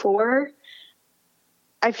saying before.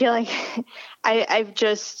 I feel like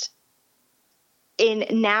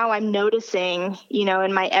now I'm noticing,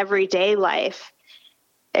 in my everyday life,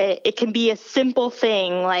 it can be a simple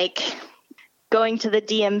thing like going to the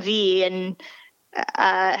DMV and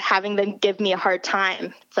having them give me a hard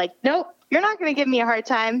time. It's like, nope, you're not going to give me a hard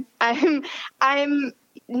time. I'm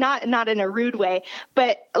not in a rude way,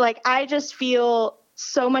 but I just feel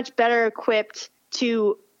so much better equipped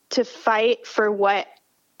to fight for what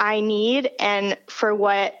I need and for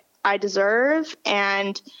what I deserve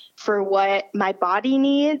and for what my body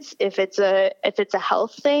needs if it's a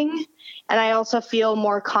health thing. And I also feel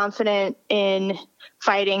more confident in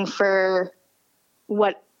fighting for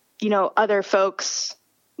what, other folks,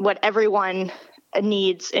 what everyone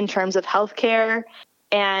needs in terms of healthcare,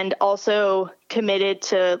 and also committed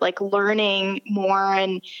to learning more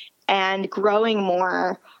and growing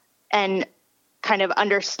more and kind of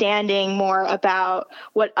understanding more about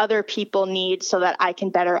what other people need so that I can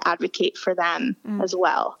better advocate for them as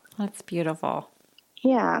well. That's beautiful.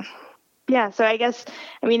 Yeah. Yeah. So I guess,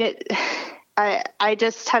 I've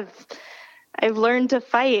learned to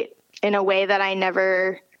fight in a way that I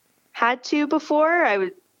never had to before.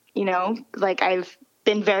 I've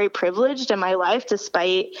been very privileged in my life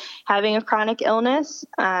despite having a chronic illness.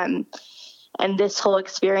 And this whole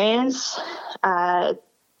experience, it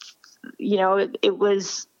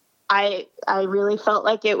was, I really felt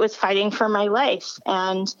like it was fighting for my life.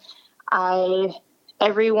 And a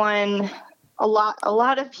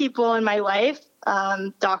lot of people in my life,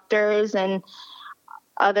 doctors and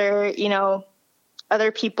other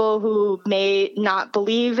people who may not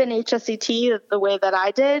believe in HSCT the way that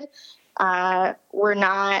I did, were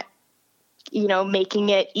not, making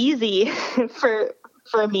it easy for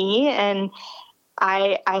me. And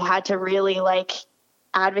I had to really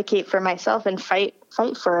advocate for myself and fight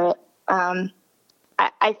for it.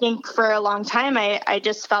 I think for a long time, I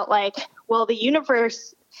just felt like, well, the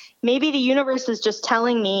universe maybe the universe is just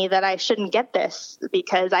telling me that I shouldn't get this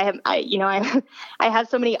because I have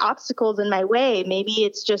so many obstacles in my way. Maybe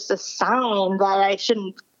it's just a sign that I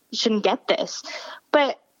shouldn't get this.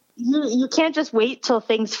 But you can't just wait till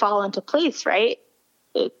things fall into place, right?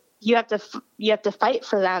 You have to fight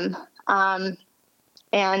for them.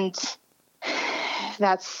 And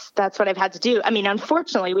that's what I've had to do. I mean,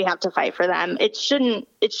 unfortunately, we have to fight for them. It shouldn't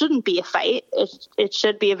be a fight. It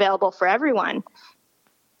should be available for everyone.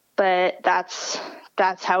 But that's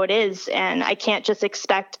how it is. And I can't just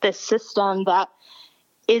expect this system that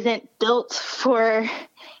isn't built for,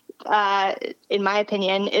 in my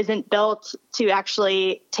opinion, isn't built to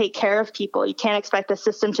actually take care of people. You can't expect the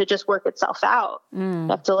system to just work itself out. You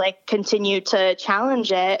have to continue to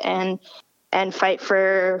challenge it and fight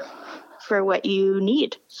for what you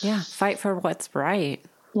need. Yeah. Fight for what's right.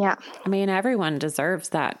 Yeah. I mean, everyone deserves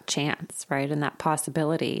that chance, right? And that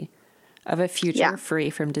possibility of a future free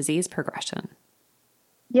from disease progression.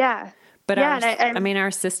 Yeah. But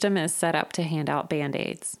our system is set up to hand out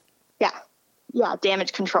Band-Aids. Yeah. Yeah.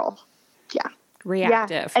 Damage control. Yeah.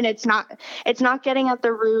 Reactive. Yeah. And it's not getting at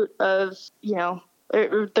the root of,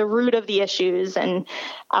 the root of the issues. And,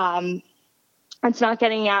 it's not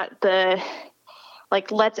getting at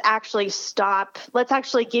let's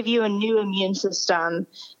actually give you a new immune system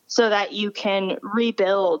so that you can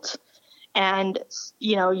rebuild and,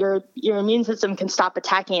 your immune system can stop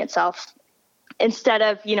attacking itself instead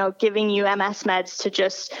of, giving you MS meds to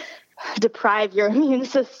just deprive your immune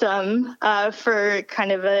system for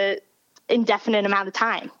kind of a indefinite amount of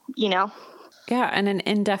time, Yeah. And an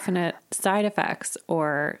indefinite side effects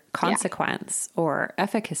or consequence or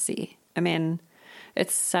efficacy. I mean,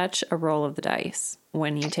 it's such a roll of the dice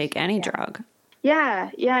when you take any drug. Yeah.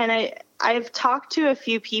 Yeah. And I've talked to a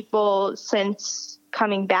few people since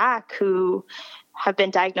coming back who have been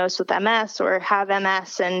diagnosed with MS or have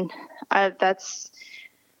MS. And that's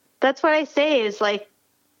what I say is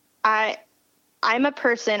I'm a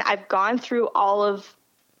person, I've gone through all of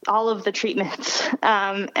the treatments.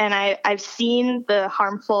 And I've seen the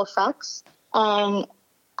harmful effects.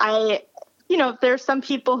 There's some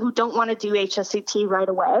people who don't want to do HSCT right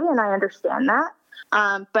away, and I understand that.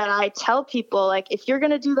 But I tell people, if you're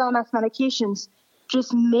going to do the MS medications,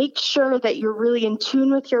 just make sure that you're really in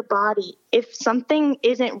tune with your body. If something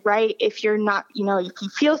isn't right, if you're not, if you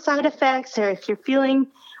feel side effects or if you're feeling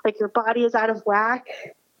like your body is out of whack,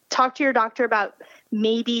 talk to your doctor about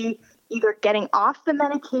maybe either getting off the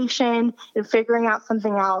medication and figuring out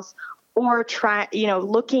something else or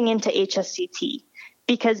looking into HSCT.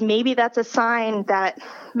 Because maybe that's a sign that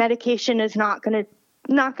medication is not going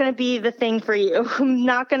to be the thing for you,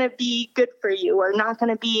 not going to be good for you, or not going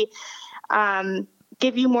to be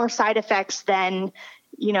give you more side effects than,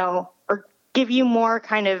 or give you more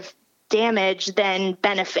kind of damage than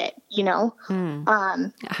benefit,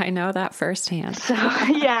 I know that firsthand. So,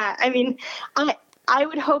 yeah, I mean, I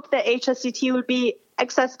would hope that HSCT would be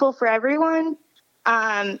accessible for everyone.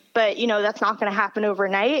 But, that's not going to happen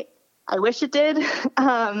overnight. I wish it did.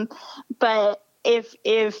 But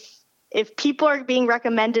if people are being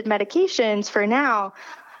recommended medications for now,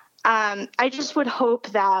 I just would hope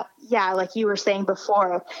that, like you were saying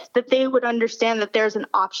before, that they would understand that there's an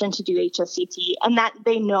option to do HSCT and that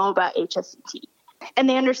they know about HSCT. And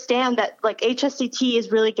they understand that HSCT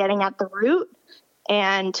is really getting at the root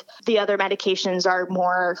and the other medications are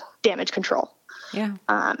more damage control. Yeah.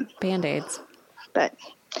 Band-Aids. But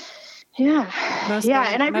yeah. Most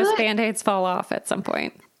Band-Aids fall off at some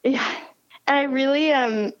point. Yeah. And I really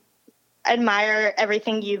admire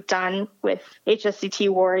everything you've done with HSCT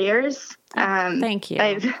Warriors. Thank you.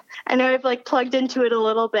 I know I've plugged into it a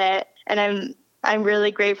little bit, and I'm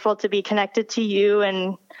really grateful to be connected to you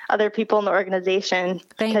and other people in the organization.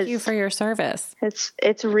 Thank you for your service.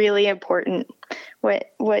 It's really important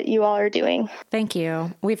what you all are doing. Thank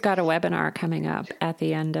you. We've got a webinar coming up at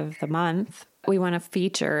the end of the month. We want to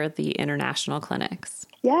feature the international clinics.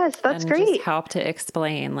 Yes, that's great. Just help to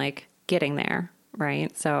explain getting there,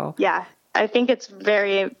 right? So yeah, I think it's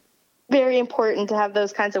very, very important to have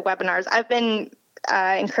those kinds of webinars. I've been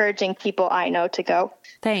encouraging people I know to go.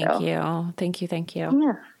 Thank you.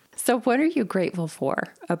 Yeah. So what are you grateful for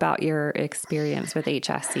about your experience with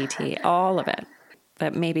HSCT? All of it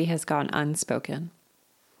that maybe has gone unspoken.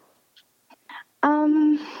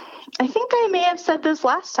 I think I may have said this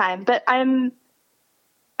last time, but I'm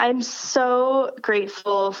so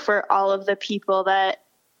grateful for all of the people that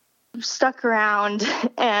stuck around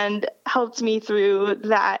and helped me through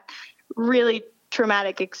that really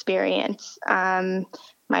traumatic experience.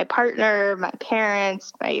 My partner, my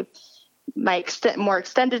parents, my more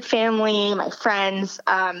extended family, my friends.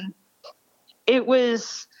 it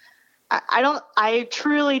was, I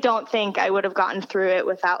truly don't think I would have gotten through it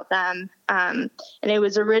without them. And it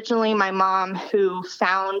was originally my mom who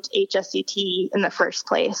found HSCT in the first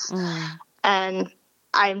place. And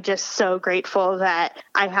I'm just so grateful that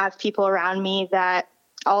I have people around me that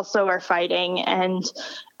also are fighting, and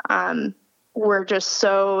we're just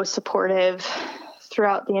so supportive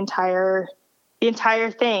throughout the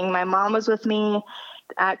entire thing. My mom was with me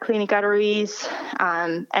at Clínica Ruiz,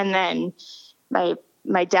 and then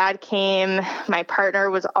my dad came. My partner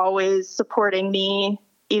was always supporting me,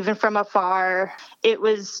 even from afar. It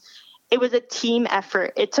was a team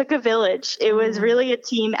effort. It took a village. It was really a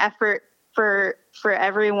team effort for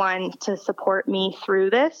everyone to support me through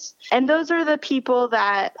this. And those are the people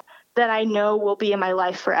that I know will be in my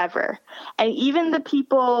life forever. And even the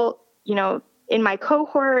people, you know, in my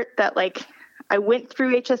cohort that like I went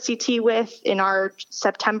through HSCT with in our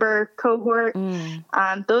September cohort,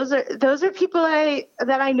 those are people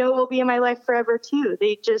that I know will be in my life forever too.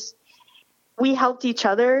 We helped each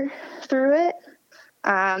other through it.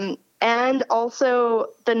 And also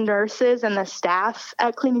the nurses and the staff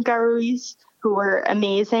at Clínica Ruiz, who were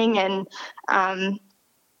amazing and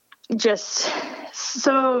just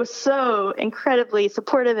so incredibly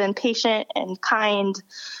supportive and patient and kind.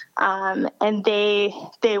 And they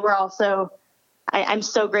were also, I'm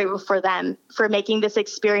so grateful for them for making this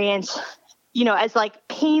experience, you know, as like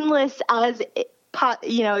painless as it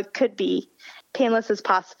could be, painless as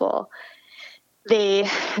possible. They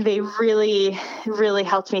really, really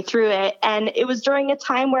helped me through it. And it was during a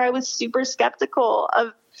time where I was super skeptical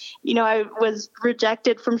of, you know, I was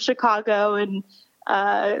rejected from Chicago and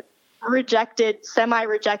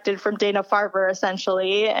semi-rejected from Dana-Farber,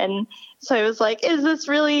 essentially. And so I was like, is this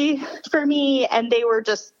really for me? And they were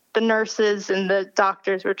just, the nurses and the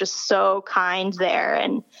doctors were just so kind there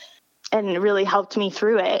and really helped me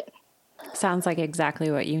through it. Sounds like exactly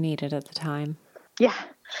what you needed at the time. Yeah.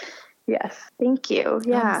 Yes. Thank you.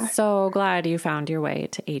 Yeah. I'm so glad you found your way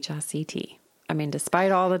to HSCT. I mean,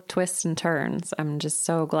 despite all the twists and turns, I'm just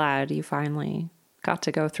so glad you finally got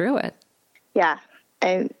to go through it. Yeah,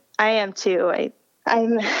 I am too.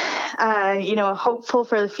 I'm hopeful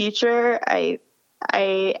for the future. I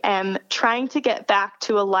am trying to get back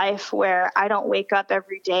to a life where I don't wake up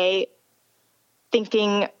every day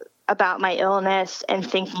thinking about my illness and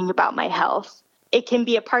thinking about my health. It can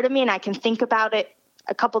be a part of me and I can think about it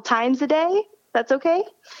a couple times a day. That's okay.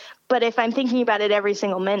 But if I'm thinking about it every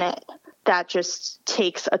single minute, that just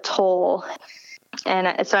takes a toll.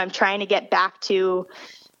 And so I'm trying to get back to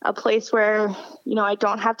a place where, you know, I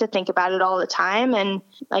don't have to think about it all the time. And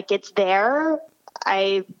like, it's there.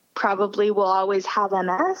 I probably will always have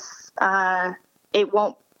MS. It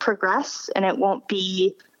won't progress and it won't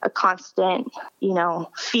be a constant, you know,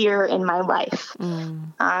 fear in my life.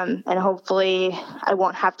 And hopefully I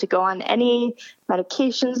won't have to go on any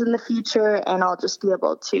medications in the future, and I'll just be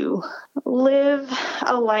able to live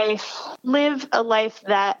a life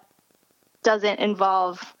that doesn't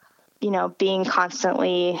involve, you know, being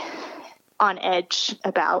constantly on edge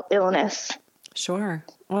about illness. Sure.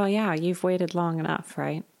 Well, yeah, you've waited long enough,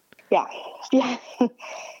 right? Yeah. Yeah.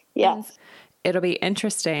 Yeah. It'll be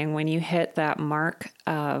interesting when you hit that mark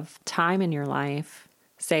of time in your life,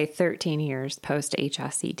 say 13 years post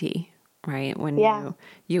HSCT, right? When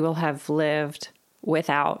you will have lived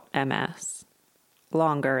without MS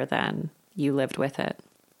longer than you lived with it.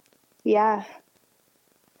 Yeah.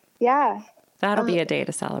 Yeah. That'll be a day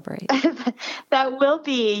to celebrate. That will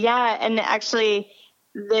be. Yeah. And actually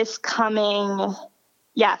this coming,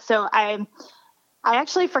 so I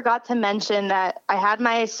actually forgot to mention that I had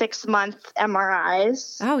my 6-month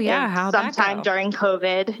MRIs. Oh yeah. How'd that go? Sometime during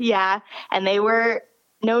COVID. Yeah. And they were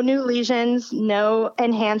no new lesions, no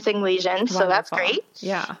enhancing lesions. Wonderful. So that's great.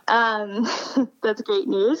 Yeah. That's great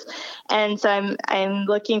news. And so I'm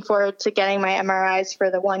looking forward to getting my MRIs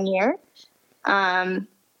for the 1 year.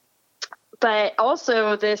 But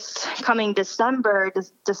also this coming December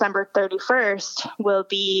 31st will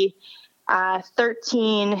be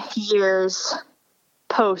 13 years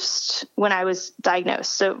post when I was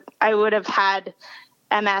diagnosed. So I would have had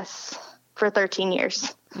MS for 13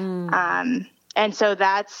 years. And so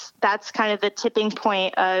that's kind of the tipping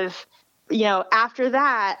point of, you know, after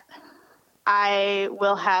that, I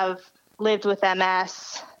will have lived with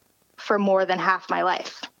MS for more than half my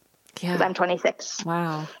life. Yeah. 'Cause I'm 26.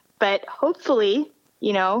 Wow. But hopefully,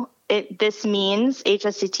 you know,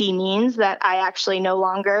 HSCT means that I actually no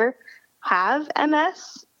longer have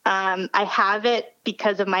MS. I have it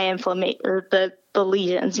because of my inflammation, or the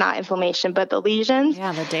lesions, not inflammation, but the lesions.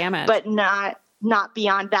 Yeah, the damage. But not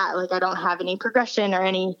beyond that. Like I don't have any progression or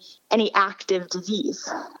any active disease.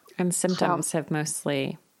 And symptoms have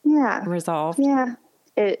mostly resolved. Yeah.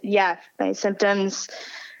 My symptoms,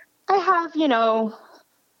 I have,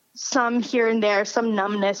 some here and there, some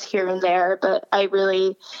numbness here and there, but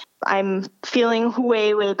I'm feeling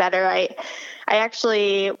way, way better. I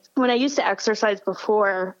actually, when I used to exercise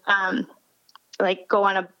before, like go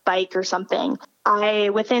on a bike or something, I,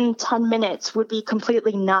 within 10 minutes would be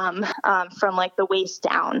completely numb, from like the waist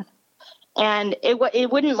down. And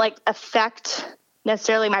it wouldn't like affect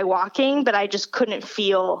necessarily my walking, but I just couldn't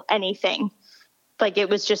feel anything. Like it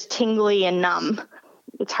was just tingly and numb.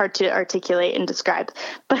 It's hard to articulate and describe.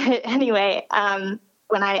 But anyway,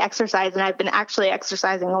 when I exercise, and I've been actually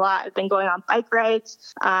exercising a lot, I've been going on bike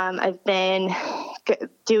rides. I've been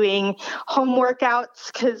doing home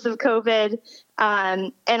workouts because of COVID.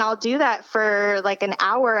 And I'll do that for like an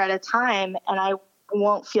hour at a time, and I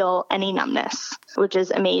won't feel any numbness, which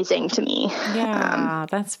is amazing to me. Yeah,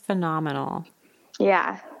 that's phenomenal.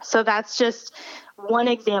 Yeah. So that's just one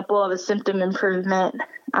example of a symptom improvement.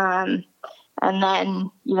 And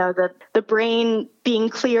then, the brain being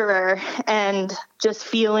clearer and just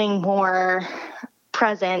feeling more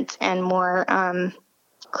present and more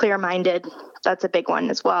clear-minded. That's a big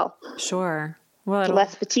one as well. Sure. Well,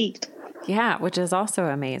 less fatigued. Yeah, which is also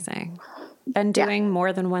amazing. And doing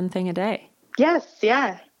more than one thing a day. Yes.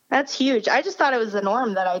 Yeah. That's huge. I just thought it was the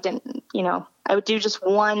norm that I didn't, I would do just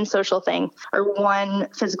one social thing or one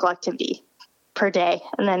physical activity per day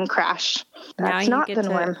and then crash. That's not the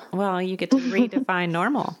norm. Well, you get to redefine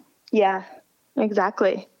normal. Yeah,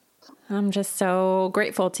 exactly. I'm just so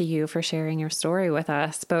grateful to you for sharing your story with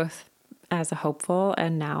us, both as a hopeful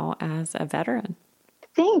and now as a veteran.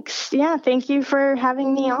 Thanks. Yeah, thank you for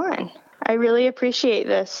having me on. I really appreciate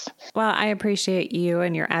this. Well, I appreciate you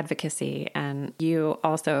and your advocacy, and you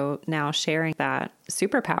also now sharing that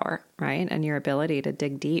superpower, right? And your ability to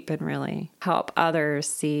dig deep and really help others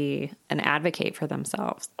see and advocate for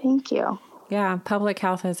themselves. Thank you. Yeah, public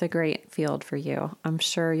health is a great field for you. I'm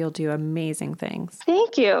sure you'll do amazing things.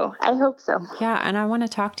 Thank you. I hope so. Yeah, and I want to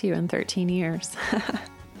talk to you in 13 years.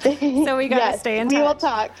 So we got to stay in touch. We will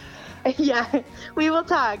talk. Yeah, we will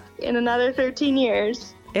talk in another 13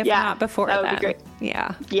 years. If not before that. That would be great.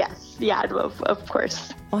 Yeah. Yes. Yeah, of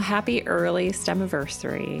course. Well, happy early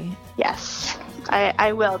STEMiversary. Yes,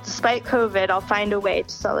 I will. Despite COVID, I'll find a way to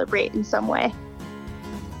celebrate in some way.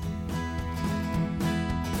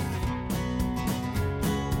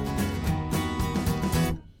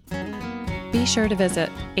 Be sure to visit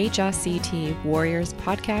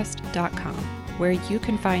hsctwarriorspodcast.com, where you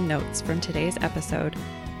can find notes from today's episode,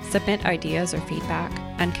 submit ideas or feedback,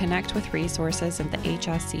 and connect with resources of the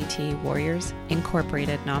HSCT Warriors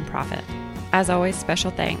Incorporated nonprofit. As always,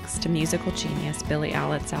 special thanks to musical genius Billy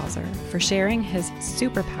Alitzhauser for sharing his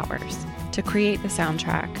superpowers to create the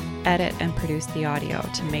soundtrack, edit, and produce the audio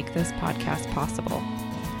to make this podcast possible.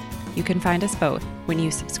 You can find us both when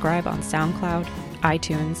you subscribe on SoundCloud,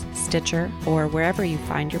 iTunes, Stitcher, or wherever you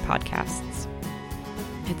find your podcasts.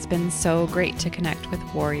 It's been so great to connect with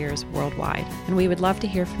warriors worldwide, and we would love to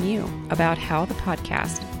hear from you about how the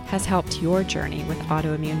podcast has helped your journey with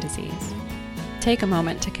autoimmune disease. Take a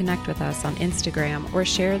moment to connect with us on Instagram or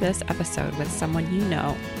share this episode with someone you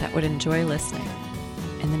know that would enjoy listening.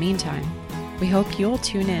 In the meantime, we hope you'll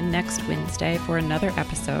tune in next Wednesday for another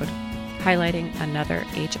episode highlighting another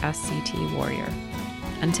HSCT warrior.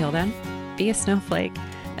 Until then, be a snowflake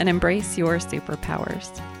and embrace your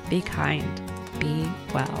superpowers. Be kind. Be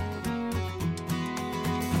well.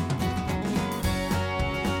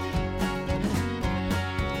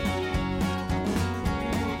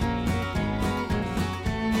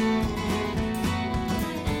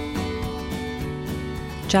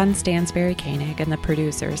 Jen Stansberry Koenig and the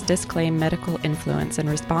producers disclaim medical influence and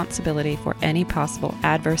responsibility for any possible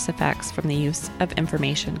adverse effects from the use of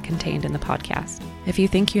information contained in the podcast. If you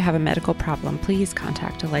think you have a medical problem, please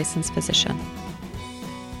contact a licensed physician.